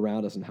world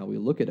around us and how we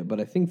look at it. But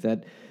I think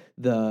that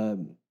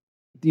the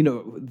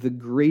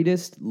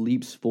greatest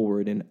leaps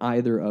forward in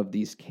either of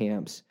these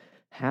camps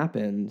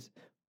happened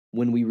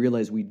when we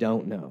realize we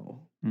don't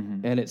know,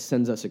 and it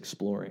sends us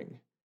exploring.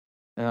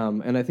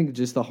 And I think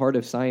just the heart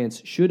of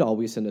science should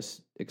always send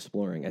us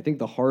exploring. I think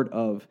the heart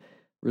of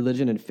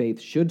religion and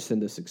faith should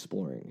send us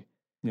exploring.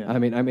 Yeah. I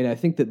mean, I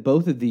think that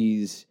both of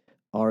these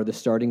are the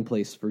starting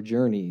place for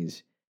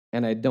journeys,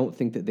 and I don't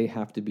think that they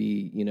have to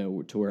be,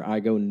 to where I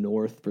go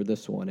north for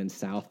this one and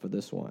south for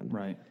this one,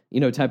 right?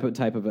 Type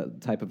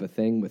of a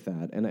thing with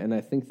that. And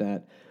I think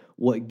that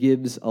what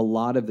gives a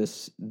lot of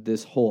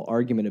this whole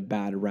argument a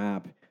bad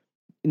rap,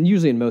 and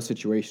usually in most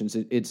situations,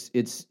 it's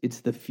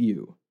the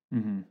few.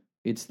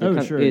 It's the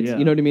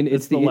you know what I mean.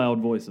 It's the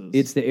loud voices.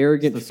 It's the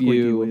arrogant it's the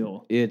squeaky few.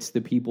 wheel. It's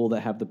the people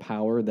that have the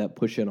power that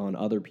push it on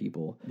other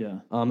people. Yeah.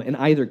 In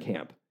either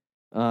camp.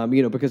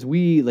 Because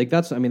we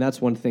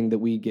that's one thing that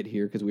we get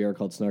here because we are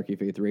called Snarky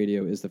Faith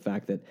Radio is the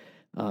fact that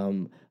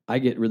I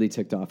get really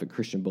ticked off at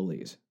Christian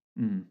bullies.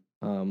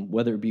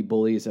 Whether it be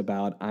bullies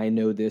about I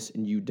know this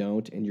and you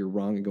don't and you're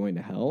wrong and going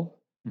to hell,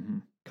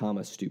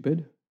 comma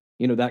stupid.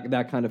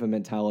 That kind of a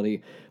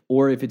mentality,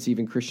 or if it's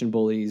even Christian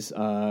bullies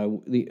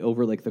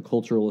over like the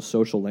cultural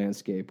social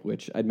landscape,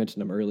 which I'd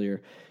mentioned them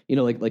earlier.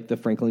 Like the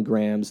Franklin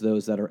Grahams,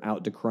 those that are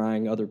out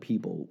decrying other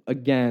people,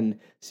 again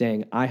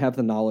saying I have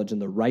the knowledge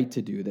and the right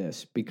to do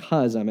this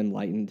because I'm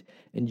enlightened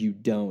and you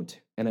don't,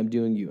 and I'm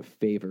doing you a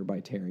favor by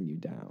tearing you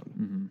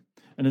down.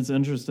 And it's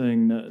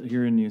interesting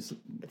hearing you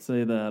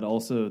say that.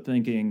 Also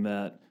thinking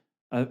that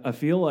I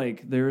feel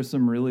like there are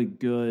some really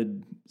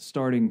good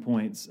starting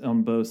points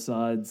on both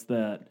sides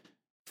that.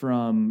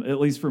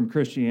 At least from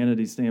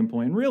Christianity's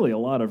standpoint, and really a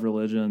lot of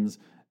religions,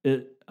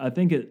 I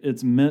think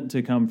it's meant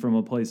to come from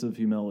a place of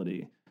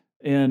humility.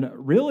 And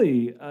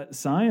really,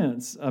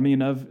 science,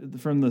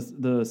 from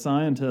the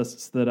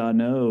scientists that I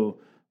know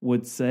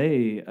would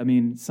say,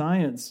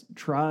 science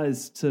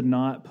tries to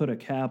not put a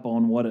cap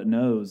on what it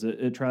knows.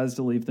 It tries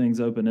to leave things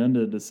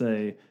open-ended to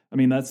say,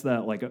 that's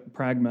that like a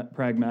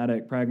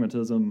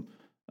pragmatism.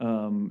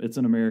 It's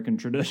an American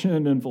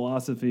tradition and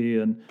philosophy,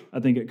 and I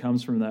think it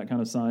comes from that kind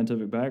of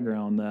scientific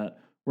background that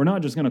we're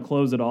not just going to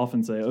close it off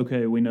and say,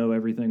 okay, we know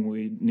everything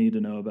we need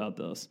to know about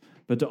this,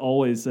 but to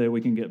always say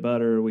we can get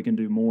better, we can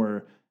do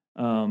more.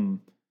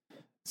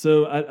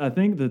 So I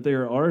think that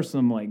there are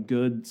some like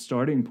good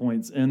starting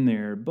points in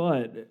there,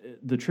 but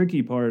the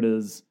tricky part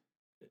is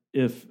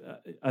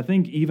I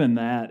think even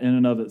that in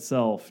and of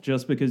itself,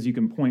 just because you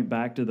can point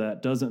back to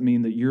that doesn't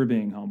mean that you're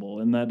being humble,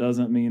 and that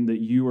doesn't mean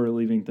that you are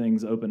leaving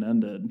things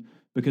open-ended.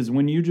 Because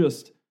when you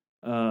just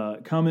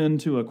come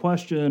into a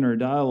question or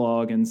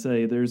dialogue and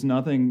say there's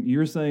nothing,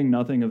 you're saying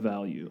nothing of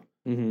value.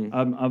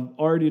 I've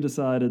already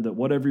decided that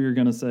whatever you're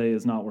going to say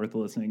is not worth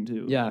listening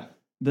to. Yeah.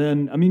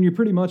 Then, you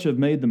pretty much have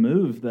made the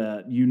move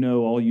that you know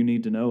all you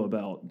need to know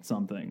about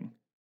something.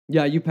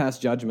 Yeah, you passed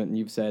judgment and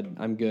you've said,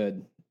 I'm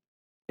good.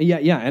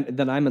 Yeah, and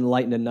that I'm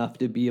enlightened enough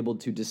to be able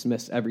to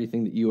dismiss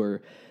everything that you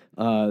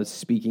are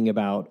speaking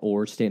about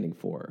or standing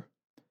for.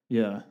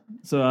 Yeah.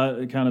 So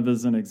I kind of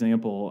as an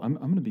example, I'm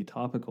going to be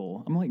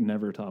topical. I'm like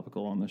never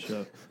topical on this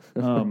show.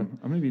 I'm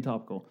going to be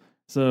topical.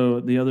 So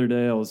the other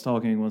day I was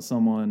talking with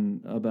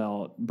someone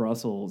about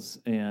Brussels,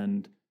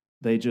 and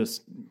they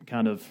just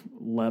kind of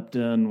leapt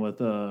in with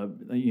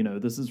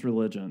this is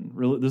religion.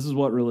 This is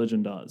what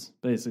religion does,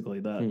 basically,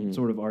 that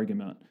sort of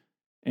argument.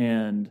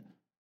 And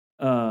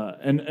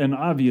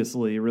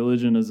obviously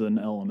religion is an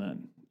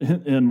element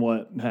in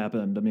what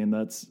happened.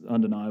 That's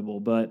undeniable.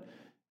 But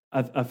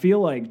I feel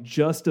like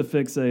just to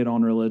fixate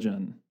on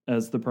religion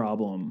as the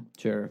problem,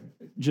 sure,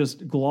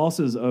 just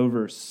glosses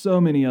over so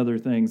many other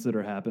things that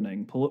are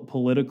happening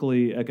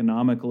politically,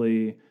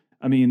 economically.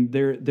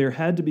 There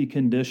had to be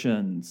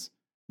conditions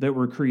that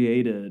were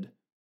created,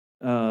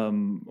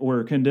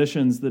 or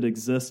conditions that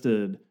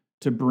existed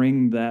to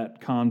bring that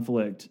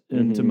conflict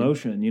into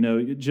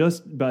motion.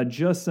 Just by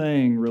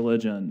saying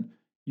religion,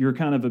 you're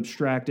kind of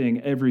abstracting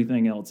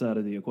everything else out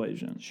of the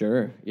equation.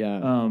 Sure,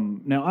 yeah.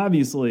 Now,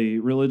 obviously,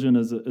 religion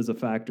is a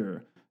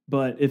factor,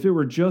 but if it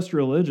were just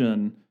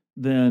religion,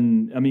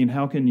 then,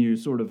 how can you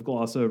sort of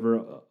gloss over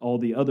all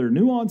the other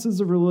nuances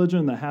of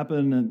religion that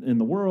happen in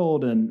the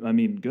world,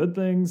 and, good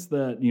things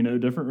that,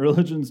 different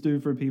religions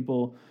do for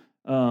people?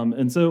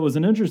 And so it was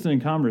an interesting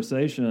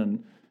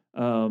conversation.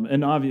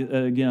 And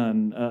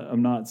again,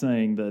 I'm not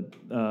saying that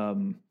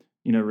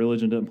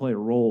religion didn't play a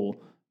role,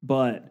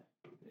 but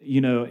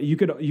you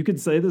could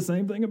say the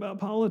same thing about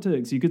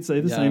politics. You could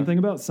say the same thing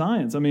about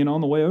science. On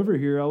the way over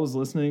here, I was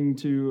listening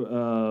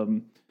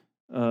to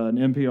an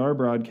NPR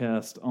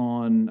broadcast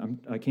on,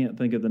 I can't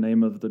think of the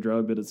name of the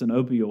drug, but it's an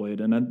opioid,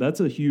 and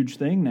that's a huge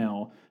thing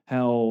now.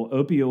 How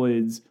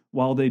opioids,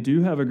 while they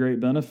do have a great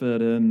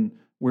benefit and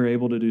we're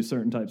able to do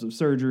certain types of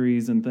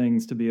surgeries and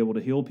things to be able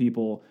to heal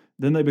people,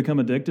 then they become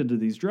addicted to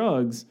these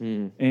drugs,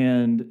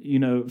 and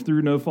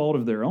through no fault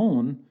of their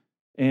own,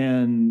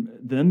 And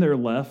then they're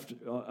left.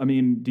 I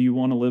mean, do you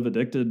want to live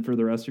addicted for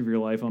the rest of your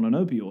life on an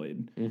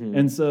opioid? Mm-hmm.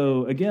 And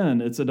so,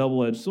 again, it's a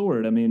double-edged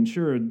sword. I mean,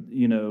 sure,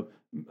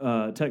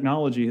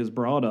 technology has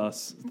brought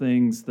us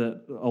things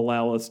that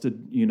allow us to,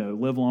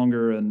 live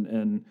longer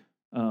and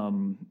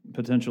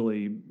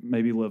potentially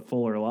maybe live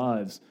fuller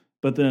lives.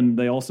 But then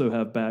they also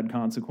have bad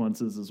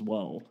consequences as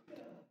well.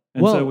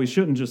 And so we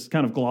shouldn't just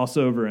kind of gloss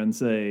over and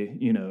say,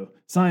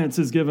 science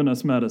has given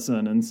us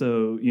medicine, and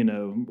so,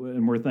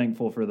 and we're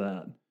thankful for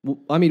that.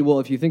 Well,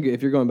 if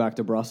you're going back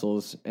to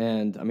Brussels,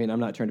 and I mean, I'm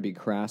not trying to be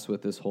crass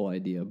with this whole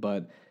idea,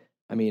 but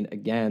I mean,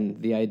 again,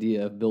 the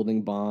idea of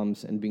building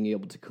bombs and being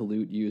able to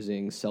collude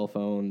using cell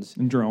phones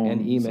and drones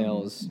and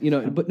emails,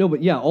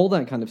 but yeah, all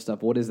that kind of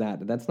stuff. What is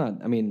that? That's not,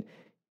 I mean,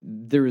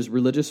 there is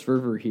religious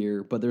fervor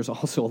here, but there's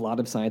also a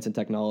lot of science and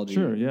technology.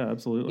 Sure, yeah,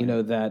 absolutely.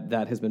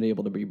 That has been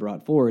able to be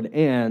brought forward.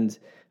 And,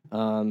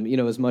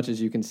 as much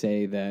as you can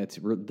say that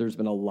there's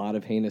been a lot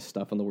of heinous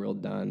stuff in the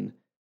world done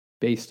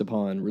based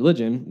upon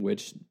religion,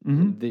 which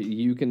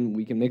we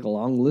can make a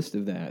long list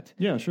of that.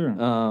 Yeah, sure.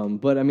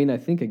 But I mean, I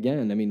think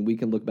again, we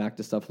can look back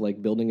to stuff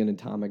like building an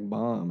atomic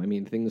bomb. I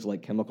mean, things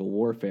like chemical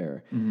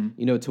warfare.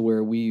 To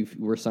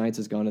where science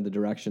has gone in the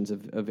directions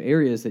of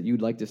areas that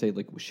you'd like to say,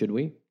 like, should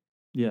we?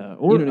 Yeah,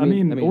 or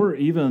or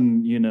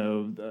even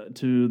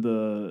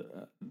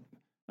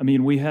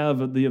we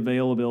have the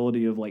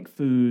availability of like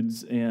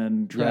foods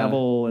and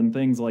travel and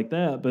things like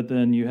that, but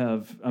then you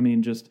have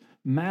just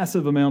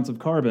massive amounts of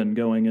carbon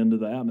going into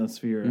the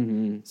atmosphere.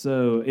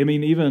 So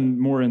even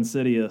more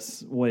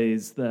insidious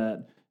ways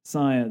that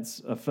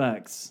science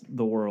affects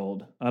the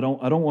world. I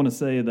don't want to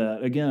say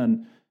that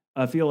again.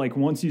 I feel like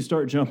once you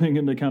start jumping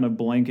into kind of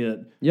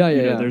blanket,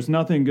 there's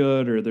nothing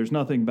good or there's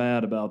nothing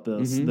bad about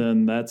this,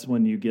 then that's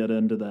when you get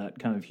into that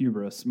kind of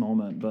hubris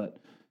moment. But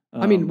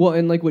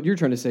and like what you're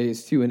trying to say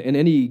is too, in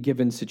any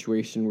given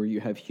situation where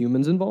you have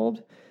humans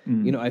involved,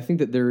 I think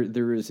that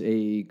there is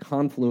a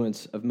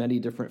confluence of many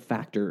different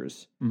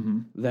factors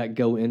that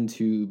go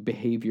into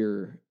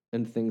behavior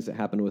and things that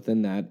happen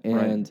within that.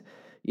 And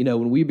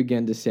when we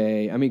begin to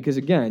say, because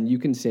again, you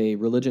can say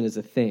religion is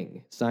a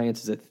thing,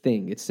 science is a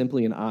thing. It's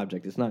simply an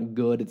object. It's not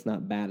good. It's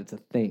not bad. It's a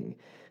thing.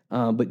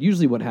 But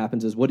usually what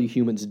happens is, what do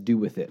humans do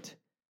with it?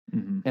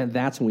 And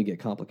that's when we get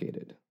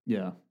complicated.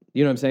 Yeah.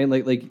 You know what I'm saying?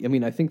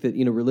 I think that,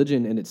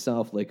 religion in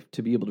itself, like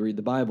to be able to read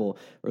the Bible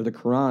or the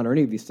Quran or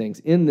any of these things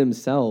in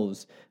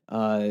themselves,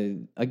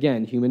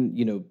 again,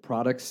 human,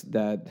 products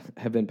that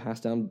have been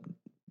passed down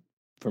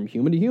from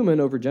human to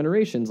human over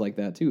generations like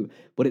that too.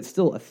 But it's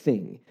still a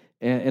thing.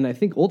 And I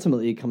think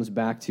ultimately it comes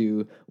back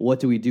to, what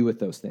do we do with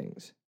those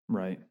things?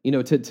 Right.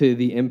 To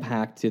the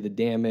impact, to the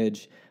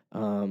damage.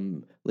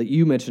 Like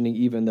you mentioning,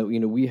 even though,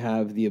 we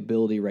have the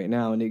ability right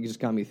now, and it just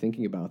got me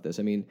thinking about this.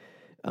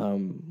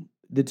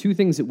 The two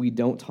things that we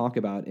don't talk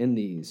about in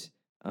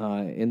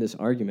this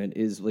argument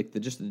is like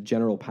just the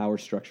general power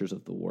structures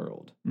of the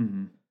world.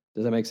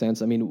 Does that make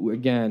sense?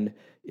 Again,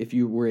 if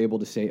you were able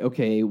to say,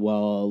 okay,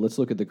 well, let's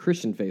look at the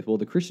Christian faith. Well,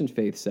 the Christian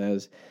faith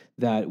says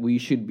that we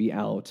should be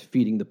out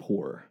feeding the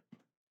poor.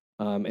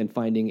 And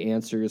finding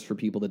answers for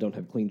people that don't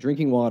have clean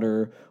drinking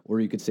water,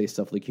 or you could say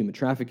stuff like human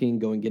trafficking,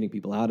 getting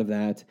people out of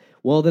that.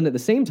 Well, then at the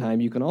same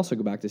time, you can also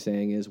go back to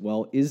saying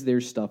is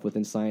there stuff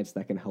within science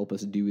that can help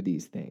us do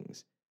these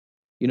things?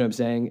 You know what I'm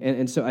saying?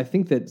 And so I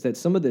think that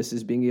some of this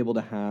is being able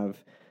to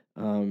have,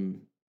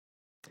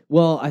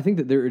 I think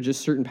that there are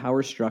just certain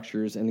power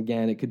structures, and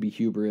again, it could be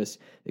hubris,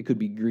 it could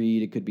be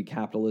greed, it could be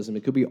capitalism,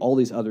 it could be all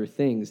these other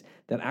things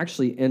that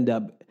actually end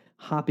up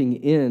hopping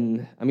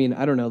in,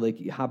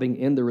 hopping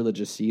in the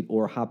religious seat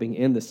or hopping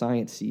in the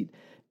science seat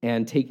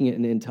and taking it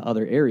into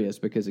other areas.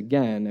 Because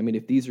again,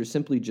 if these are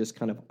simply just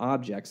kind of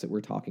objects that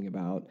we're talking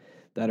about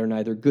that are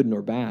neither good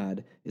nor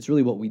bad, it's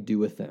really what we do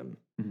with them.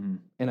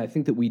 And I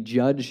think that we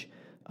judge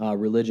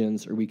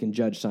religions, or we can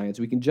judge science,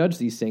 we can judge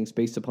these things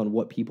based upon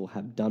what people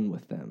have done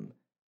with them.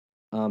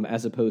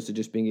 As opposed to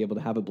just being able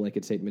to have a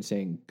blanket statement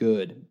saying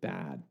good,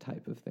 bad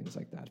type of things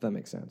like that. If that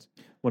makes sense.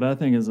 What I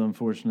think is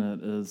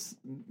unfortunate is,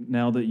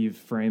 now that you've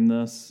framed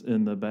this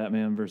in the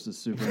Batman versus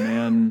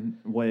Superman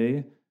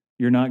way,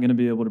 you're not going to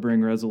be able to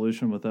bring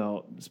resolution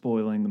without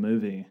spoiling the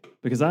movie,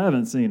 because I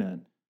haven't seen it.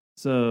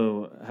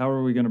 So how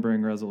are we going to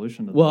bring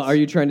resolution to this? Well, are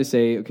you trying to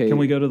say, okay... Can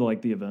we go to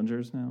the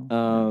Avengers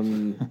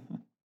now?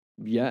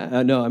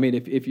 Yeah, no,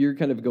 if you're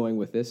kind of going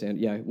with this,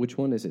 and which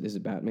one is it? Is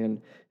it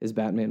Batman? Is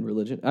Batman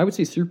religion? I would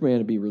say Superman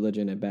would be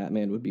religion and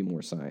Batman would be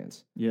more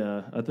science.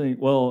 Yeah, I think,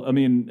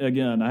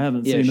 again, I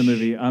haven't seen the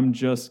movie. I'm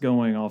just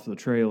going off the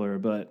trailer,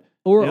 but...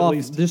 Or off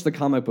just the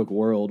comic book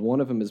world.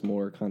 One of them is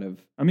more kind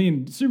of...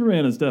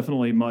 Superman is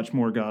definitely much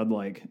more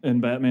godlike,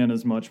 and Batman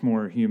is much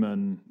more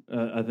human,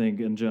 I think,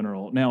 in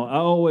general. Now,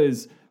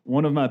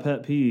 one of my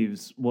pet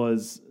peeves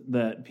was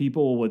that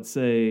people would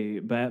say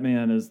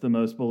Batman is the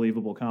most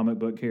believable comic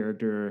book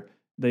character.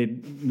 They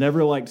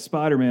never liked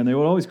Spider-Man. They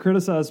would always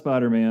criticize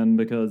Spider-Man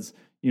because,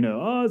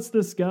 oh, it's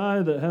this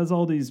guy that has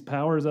all these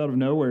powers out of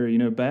nowhere.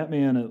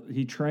 Batman,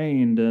 he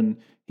trained and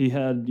he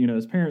had,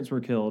 his parents were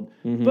killed.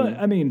 Mm-hmm. But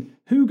I mean,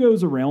 who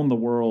goes around the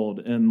world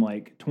in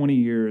like 20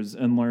 years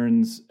and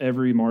learns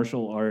every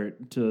martial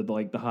art to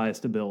like the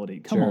highest ability?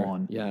 Come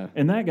on. Yeah.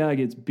 And that guy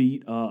gets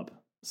beat up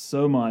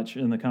so much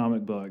in the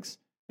comic books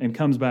and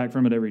comes back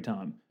from it every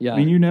time. Yeah. I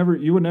mean,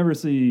 you would never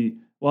see,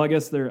 well,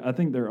 I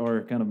think there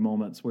are kind of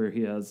moments where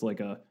he has like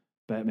a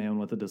Batman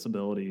with a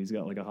disability. He's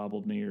got like a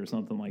hobbled knee or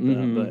something like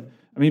that. But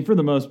I mean, for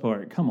the most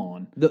part, come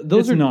on.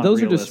 Those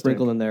are just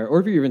sprinkled in there. Or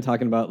if you're even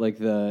talking about like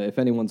if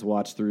anyone's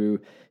watched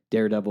through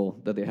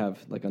Daredevil that they have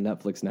like on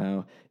Netflix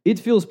now, it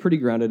feels pretty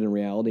grounded in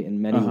reality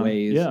in many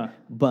ways. Yeah.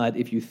 But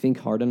if you think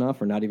hard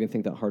enough or not even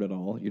think that hard at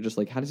all, you're just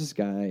like, how does this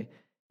guy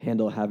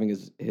handle having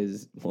his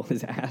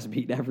ass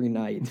beat every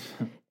night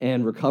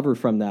and recover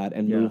from that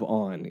and move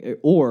on?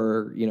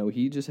 Or,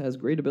 he just has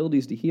great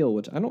abilities to heal,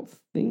 which I don't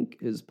think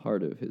is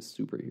part of his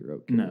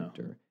superhero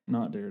character. No,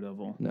 not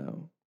Daredevil.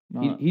 No.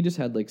 He just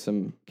had like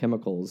some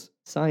chemicals,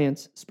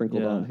 science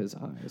sprinkled on his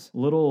eyes.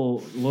 Little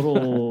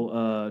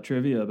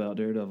trivia about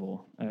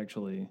Daredevil,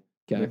 actually.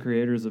 Okay. The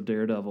creators of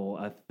Daredevil,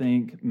 I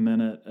think,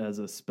 meant it as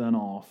a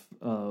spinoff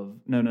of...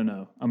 No.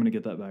 I'm going to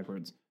get that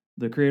backwards.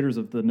 The creators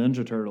of the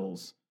Ninja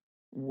Turtles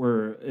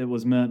it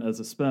was meant as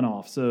a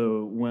spinoff.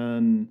 So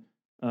when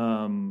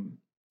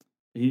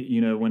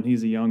when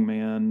he's a young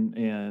man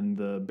and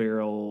the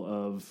barrel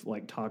of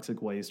like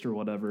toxic waste or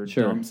whatever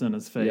dumps in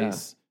his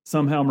face,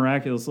 somehow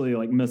miraculously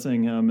like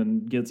missing him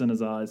and gets in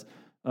his eyes,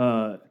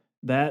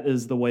 that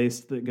is the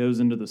waste that goes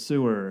into the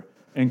sewer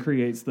and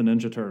creates the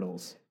Ninja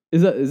Turtles.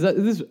 Is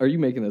this? Are you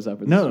making this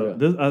up? No,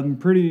 I'm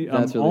really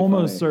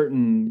almost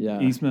certain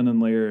Eastman and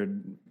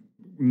Laird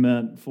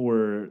meant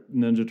for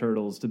Ninja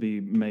Turtles to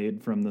be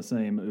made from the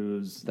same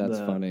ooze. That's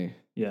funny.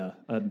 Yeah,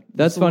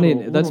 that's funny.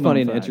 That's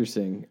funny and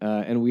interesting.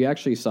 And we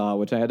actually saw,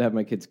 which I had to have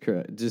my kids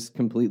just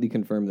completely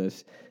confirm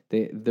this.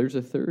 There's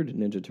a third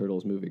Ninja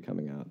Turtles movie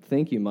coming out.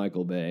 Thank you,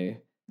 Michael Bay.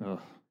 Oh,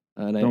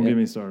 don't get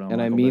me started on. And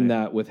Michael I mean Bay.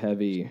 that with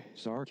heavy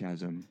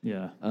sarcasm.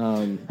 Yeah.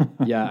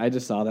 Yeah, I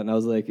just saw that and I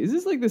was like, "Is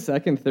this like the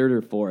second, third,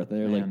 or fourth?" And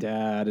they're like,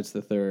 "Dad, it's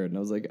the third." And I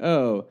was like,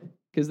 "Oh."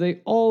 Because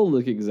they all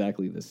look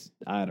exactly this.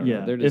 I don't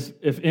know. They're just,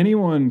 if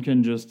anyone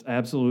can just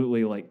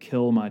absolutely like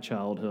kill my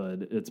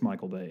childhood, it's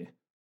Michael Bay.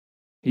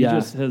 He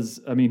just has.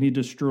 I mean, he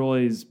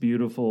destroys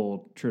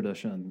beautiful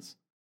traditions.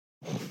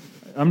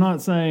 I'm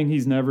not saying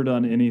he's never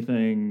done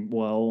anything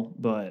well,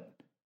 but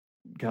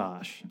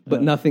gosh,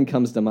 nothing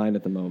comes to mind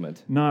at the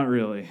moment. Not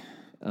really.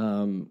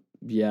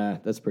 Yeah,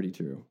 that's pretty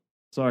true.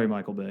 Sorry,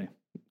 Michael Bay.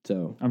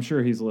 So I'm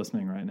sure he's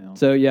listening right now.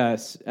 So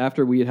yes,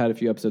 after we had a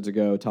few episodes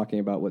ago talking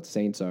about what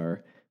saints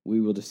are, we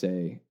will just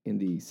say, in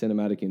the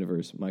cinematic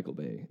universe, Michael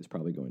Bay is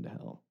probably going to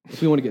hell. If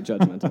we want to get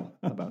judgmental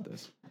about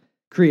this.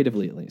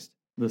 Creatively, at least.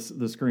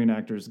 The Screen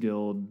Actors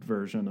Guild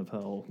version of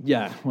hell.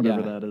 Yeah.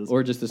 Whatever that is.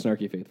 Or just the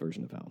Snarky Faith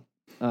version of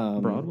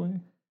hell. Broadway?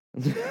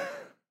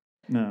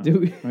 No,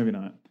 maybe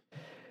not.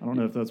 I don't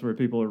know if that's where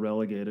people are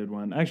relegated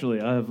when...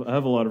 Actually, I have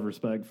a lot of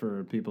respect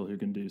for people who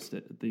can do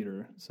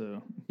theater,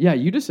 so... Yeah,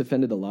 you just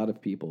offended a lot of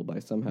people by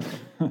somehow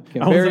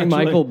comparing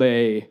Michael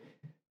Bay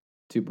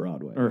to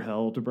Broadway. Or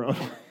hell to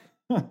Broadway.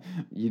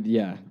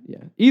 Yeah.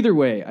 Either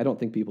way, I don't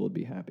think people would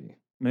be happy.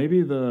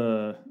 Maybe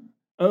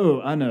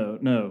I know.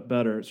 No,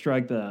 better.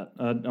 Strike that.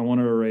 I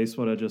want to erase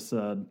what I just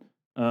said.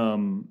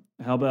 How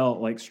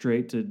about like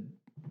straight to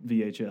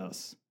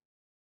VHS?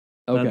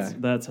 Okay.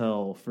 That's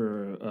hell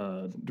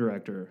for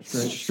director.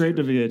 Straight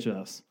to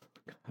VHS.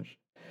 Gosh.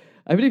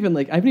 I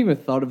haven't even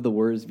thought of the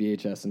words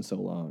VHS in so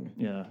long.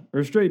 Yeah.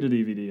 Or straight to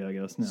DVD, I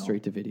guess now.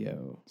 Straight to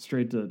video.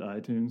 Straight to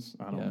iTunes.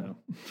 I don't know.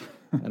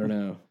 I don't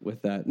know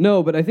with that.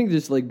 No, but I think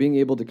just like being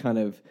able to kind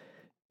of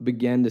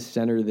begin to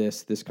center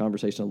this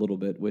conversation a little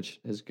bit, which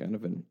has kind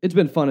of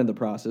been fun in the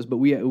process. But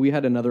we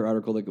had another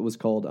article that was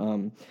called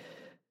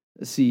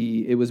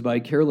it was by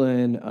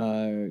Carolyn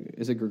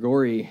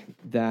Grigori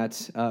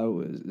that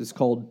is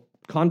called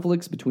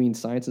 "Conflicts Between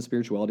Science and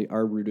Spirituality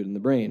Are Rooted in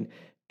the Brain."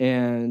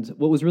 And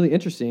what was really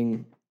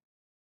interesting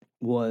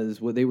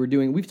was what they were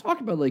doing. We've talked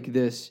about like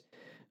this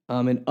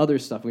and other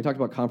stuff. We talked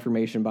about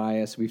confirmation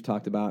bias. We've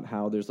talked about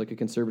how there's like a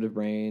conservative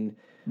brain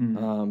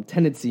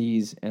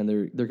tendencies, and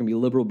there can be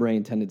liberal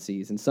brain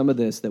tendencies. And some of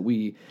this that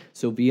we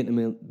so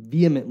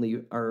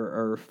vehemently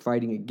are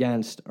fighting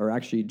against are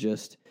actually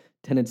just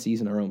tendencies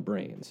in our own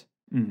brains.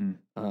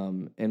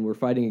 Mm-hmm. And we're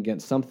fighting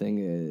against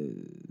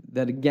something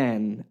that,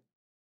 again,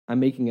 I'm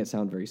making it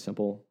sound very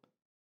simple.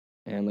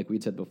 And like we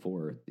said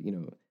before,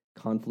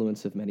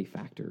 confluence of many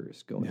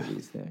factors go into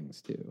these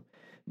things too.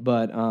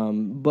 But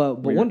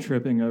we're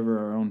tripping over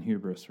our own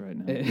hubris right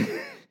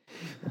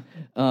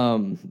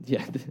now.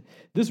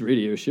 This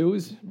radio show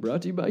is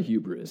brought to you by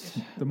hubris.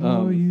 The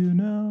more you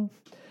know.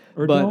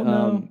 Or don't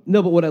know.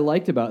 No, but what I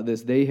liked about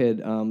this, they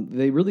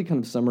really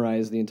kind of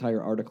summarized the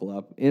entire article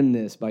up in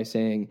this by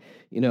saying,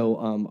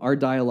 our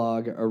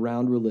dialogue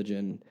around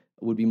religion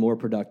would be more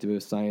productive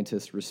if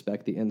scientists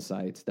respect the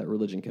insights that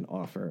religion can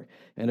offer,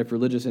 and if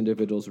religious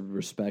individuals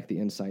respect the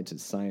insights that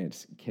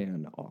science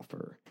can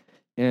offer.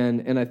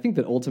 And I think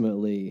that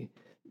ultimately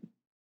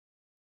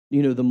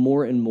the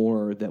more and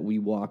more that we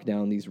walk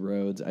down these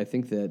roads, I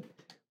think that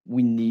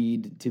we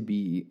need to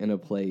be in a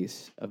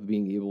place of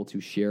being able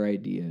to share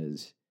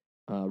ideas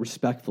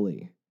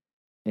respectfully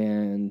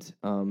and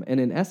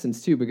in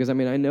essence too, because I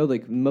mean, I know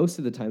like most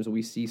of the times when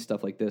we see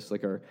stuff like this,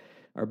 like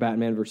our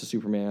Batman versus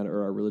Superman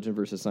or our religion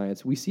versus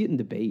science, we see it in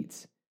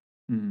debates.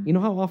 You know,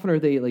 how often are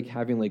they like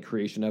having like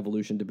creation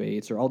evolution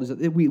debates or all these?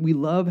 We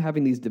love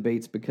having these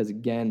debates because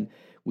again,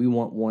 we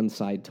want one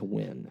side to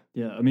win.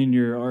 Yeah, I mean,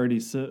 you're already.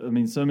 I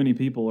mean, so many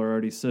people are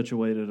already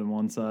situated, and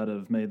one side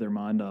have made their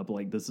mind up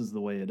like this is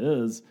the way it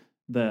is.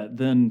 That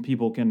then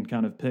people can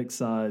kind of pick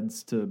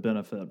sides to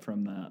benefit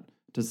from that.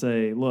 To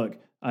say, look,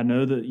 I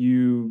know that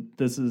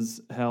this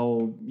is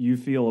how you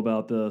feel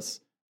about this.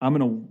 I'm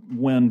going to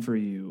win for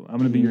you. I'm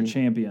going to be your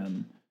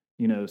champion.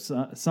 You know,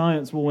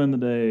 science will win the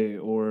day,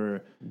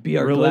 or be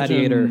our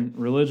gladiator.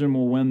 Religion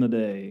will win the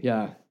day.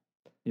 Yeah,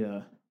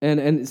 yeah. And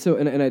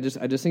I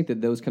just think that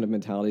those kind of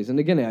mentalities, and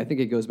again, I think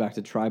it goes back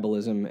to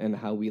tribalism and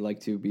how we like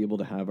to be able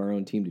to have our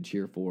own team to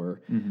cheer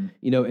for,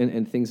 you know,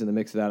 and things in the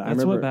mix of that.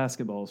 That's what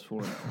basketball's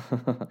for.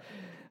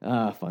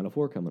 Final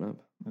Four coming up.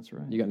 That's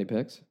right. You got any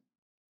picks?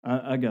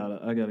 I got it.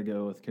 I got to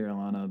go with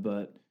Carolina,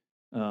 but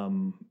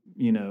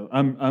you know,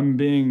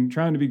 I'm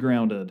trying to be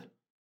grounded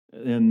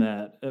in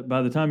that.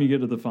 By the time you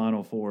get to the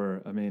Final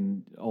Four, I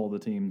mean, all the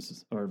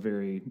teams are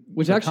very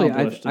which actually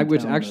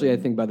I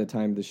think by the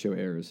time the show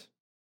airs,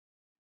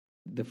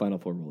 the Final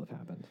Four will have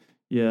happened.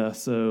 Yeah,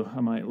 so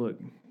I might look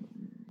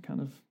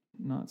kind of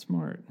not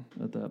smart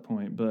at that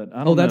point, but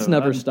I don't that's know.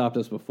 never stopped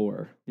us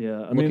before.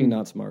 Yeah, I mean,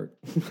 not smart.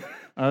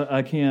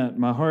 I can't.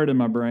 My heart and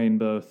my brain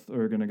both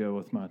are going to go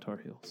with my Tar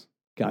Heels.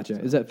 Gotcha.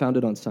 So. Is that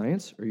founded on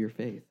science or your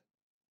faith?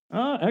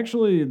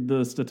 Actually,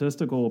 the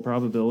statistical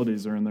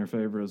probabilities are in their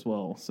favor as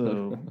well.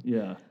 So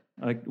yeah,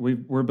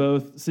 we're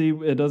both. See,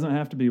 it doesn't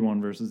have to be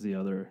one versus the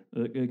other.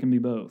 It can be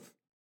both.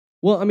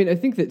 Well, I mean, I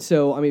think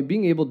that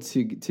being able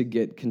to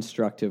get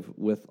constructive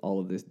with all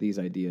of these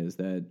ideas,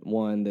 that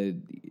one,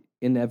 that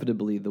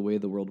inevitably the way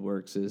the world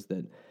works is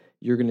that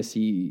you're going to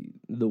see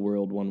the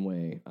world one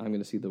way. I'm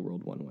going to see the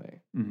world one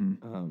way.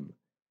 Mm-hmm.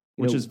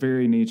 Which is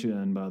very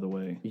Nietzschean, by the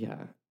way.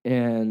 Yeah.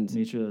 And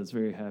Nietzsche is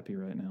very happy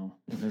right now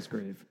in his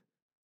grave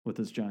with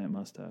his giant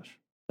mustache.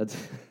 That's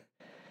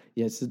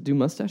yes. Do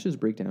mustaches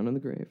break down in the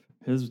grave?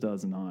 His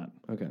does not.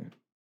 Okay.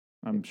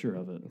 I'm sure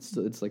of it.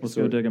 It's like let's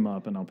go dig him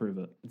up and I'll prove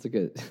it. It's a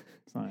good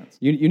science.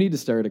 You need to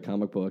start a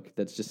comic book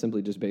that's just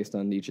simply just based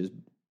on Nietzsche's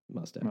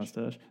mustache.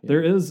 Yeah.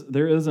 There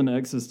is an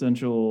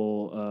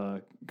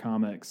existential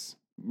comics,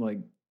 like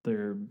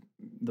the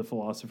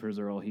philosophers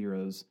are all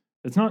heroes.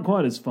 It's not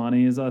quite as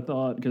funny as I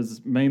thought,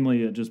 because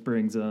mainly it just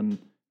brings in,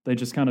 they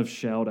just kind of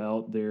shout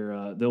out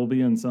their they'll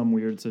be in some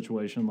weird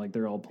situation, like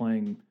they're all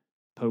playing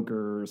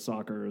poker or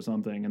soccer or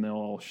something, and they'll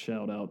all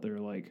shout out their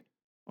like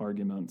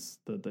arguments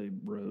that they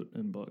wrote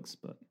in books,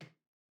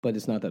 but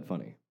it's not that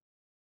funny.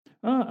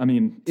 I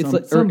mean,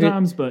 it's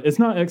sometimes, but it's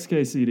not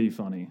XKCD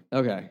funny.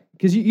 Okay,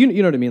 because you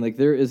know what I mean. Like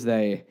there is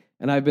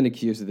and I've been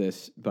accused of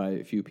this by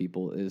a few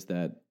people, is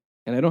that,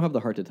 and I don't have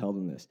the heart to tell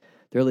them this.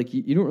 They're like,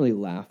 you don't really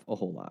laugh a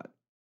whole lot.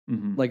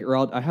 Mm-hmm. Like,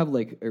 I have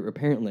like,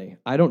 apparently,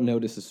 I don't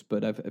notice this,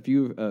 but a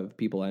few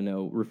people I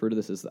know refer to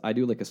this as, I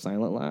do like a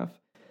silent laugh,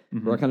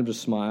 where I kind of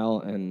just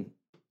smile and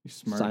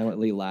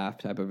silently laugh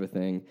type of a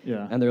thing.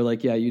 Yeah. And they're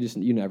like, yeah,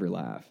 you never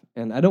laugh.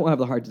 And I don't have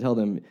the heart to tell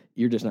them,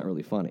 you're just not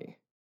really funny.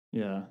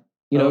 Yeah.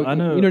 You know, I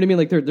know. You know what I mean?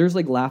 Like there's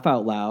like laugh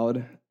out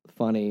loud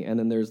funny, and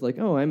then there's like,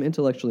 oh, I'm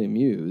intellectually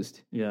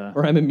amused. Yeah.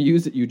 Or I'm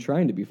amused at you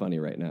trying to be funny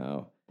right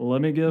now. Well,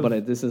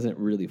 this isn't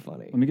really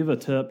funny. Let me give a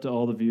tip to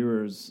all the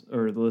viewers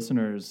or the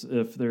listeners.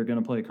 If they're going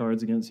to play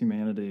Cards Against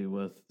Humanity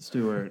with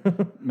Stuart,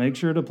 make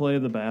sure to play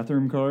the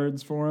bathroom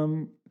cards for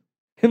him.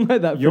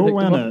 You'll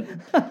win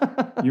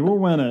it. You will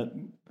win it.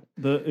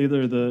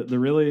 Either the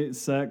really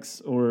sex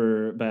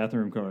or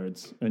bathroom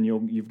cards, and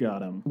you've got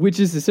them. Which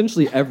is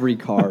essentially every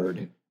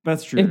card.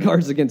 That's true. In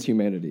Cards Against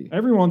Humanity.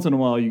 Every once in a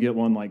while, you get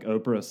one like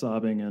Oprah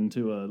sobbing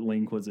into a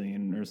lean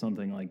cuisine or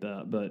something like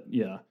that. But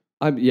yeah.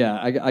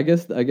 I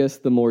guess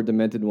the more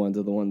demented ones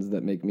are the ones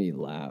that make me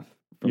laugh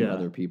from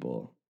other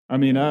people. I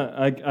mean,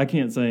 I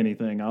can't say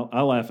anything.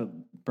 I laugh at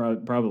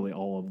probably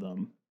all of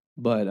them,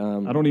 but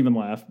I don't even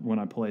laugh when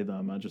I play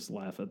them. I just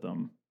laugh at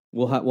them.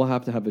 We'll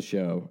have to have a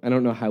show. I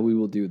don't know how we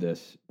will do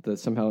this. That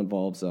somehow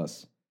involves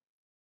us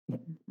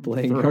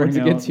playing Cards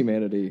Against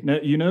Humanity. Now,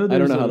 you know, I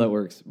don't know how that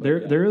works.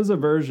 There is a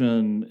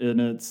version,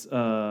 and it's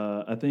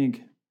I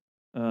think.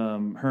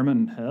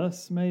 Herman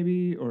Hesse,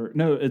 maybe, or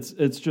no, it's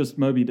just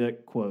Moby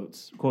Dick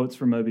quotes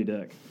from Moby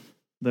Dick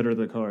that are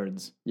the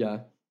cards.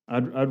 Yeah,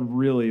 I'd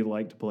really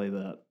like to play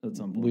that at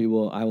some point.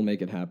 I will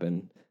make it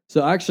happen.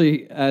 So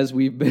actually, as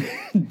we've been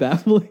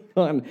babbling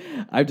on,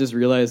 I've just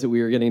realized that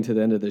we are getting to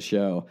the end of the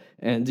show.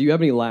 And do you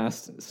have any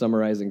last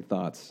summarizing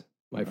thoughts,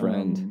 my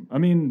friend? I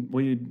mean,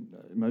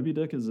 Moby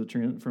Dick is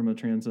from a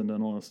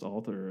transcendentalist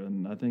author,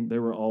 and I think they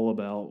were all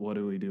about what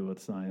do we do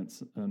with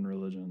science and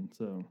religion.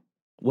 So.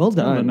 Well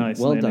done. Kind of a nice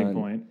well landing done.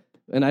 point.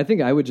 And I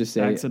think I would just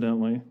say,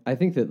 Accidentally. I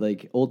think that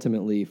like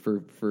ultimately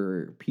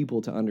for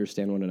people to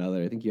understand one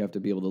another, I think you have to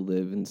be able to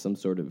live in some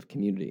sort of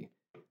community.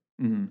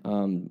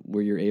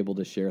 Where you're able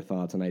to share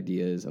thoughts and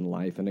ideas and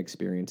life and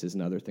experiences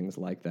and other things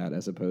like that,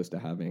 as opposed to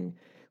having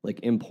like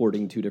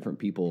importing two different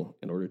people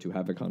in order to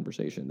have a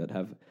conversation that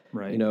have,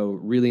 Right.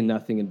 Really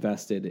nothing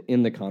invested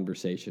in the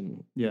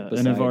conversation. Yeah,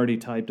 and have already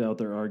typed out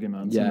their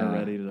arguments and are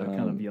ready to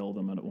kind of yell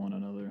them at one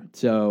another.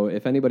 So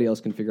if anybody else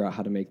can figure out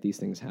how to make these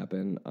things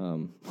happen,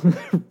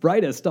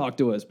 write us, talk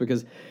to us,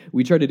 because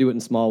we try to do it in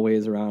small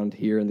ways around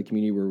here in the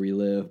community where we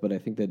live. But I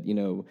think that,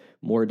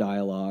 more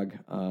dialogue,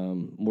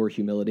 more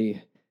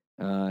humility,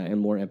 and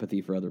more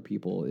empathy for other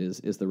people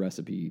is the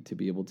recipe to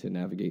be able to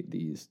navigate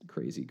these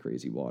crazy,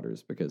 crazy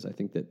waters, because I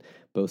think that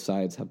both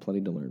sides have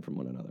plenty to learn from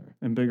one another.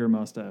 And bigger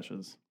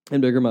mustaches.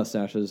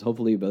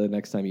 Hopefully by the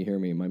next time you hear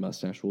me, my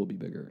mustache will be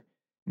bigger.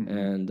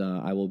 And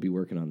I will be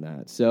working on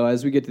that. So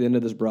as we get to the end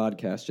of this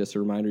broadcast, just a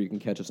reminder, you can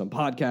catch us on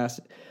podcast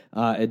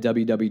at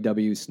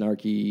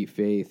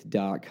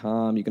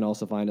www.snarkyfaith.com. You can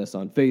also find us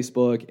on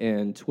Facebook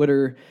and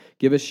Twitter.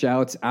 Give us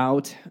shouts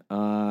out.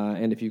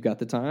 And if you've got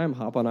the time,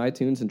 hop on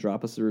iTunes and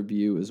drop us a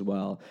review as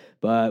well.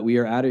 But we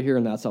are out of here,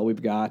 and that's all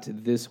we've got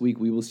this week.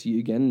 We will see you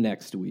again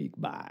next week.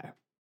 Bye.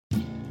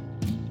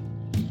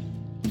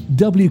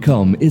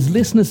 WCOM is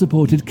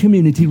listener-supported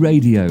community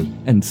radio,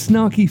 and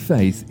Snarky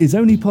Faith is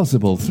only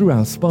possible through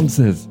our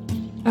sponsors.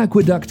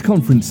 Aqueduct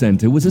Conference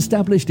Centre was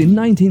established in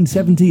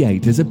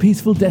 1978 as a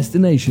peaceful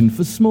destination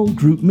for small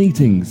group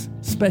meetings,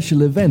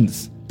 special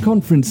events,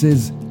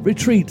 conferences,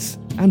 retreats,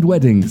 and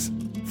weddings.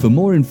 For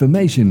more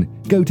information,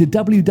 go to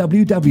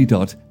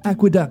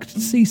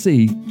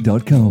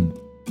www.aqueductcc.com.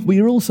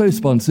 We are also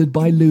sponsored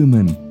by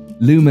Lumen.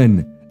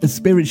 Lumen, a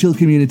spiritual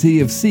community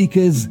of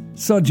seekers,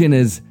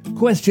 sojourners,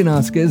 question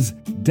askers,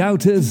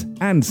 doubters,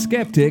 and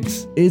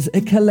skeptics, is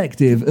a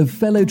collective of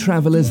fellow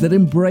travelers that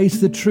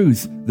embrace the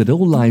truth that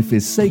all life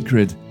is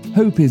sacred,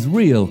 hope is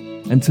real,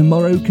 and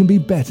tomorrow can be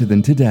better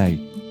than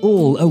today.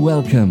 All are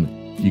welcome.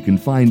 You can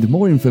find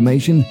more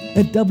information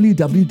at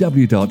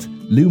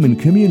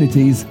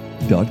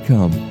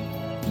www.lumencommunities.com.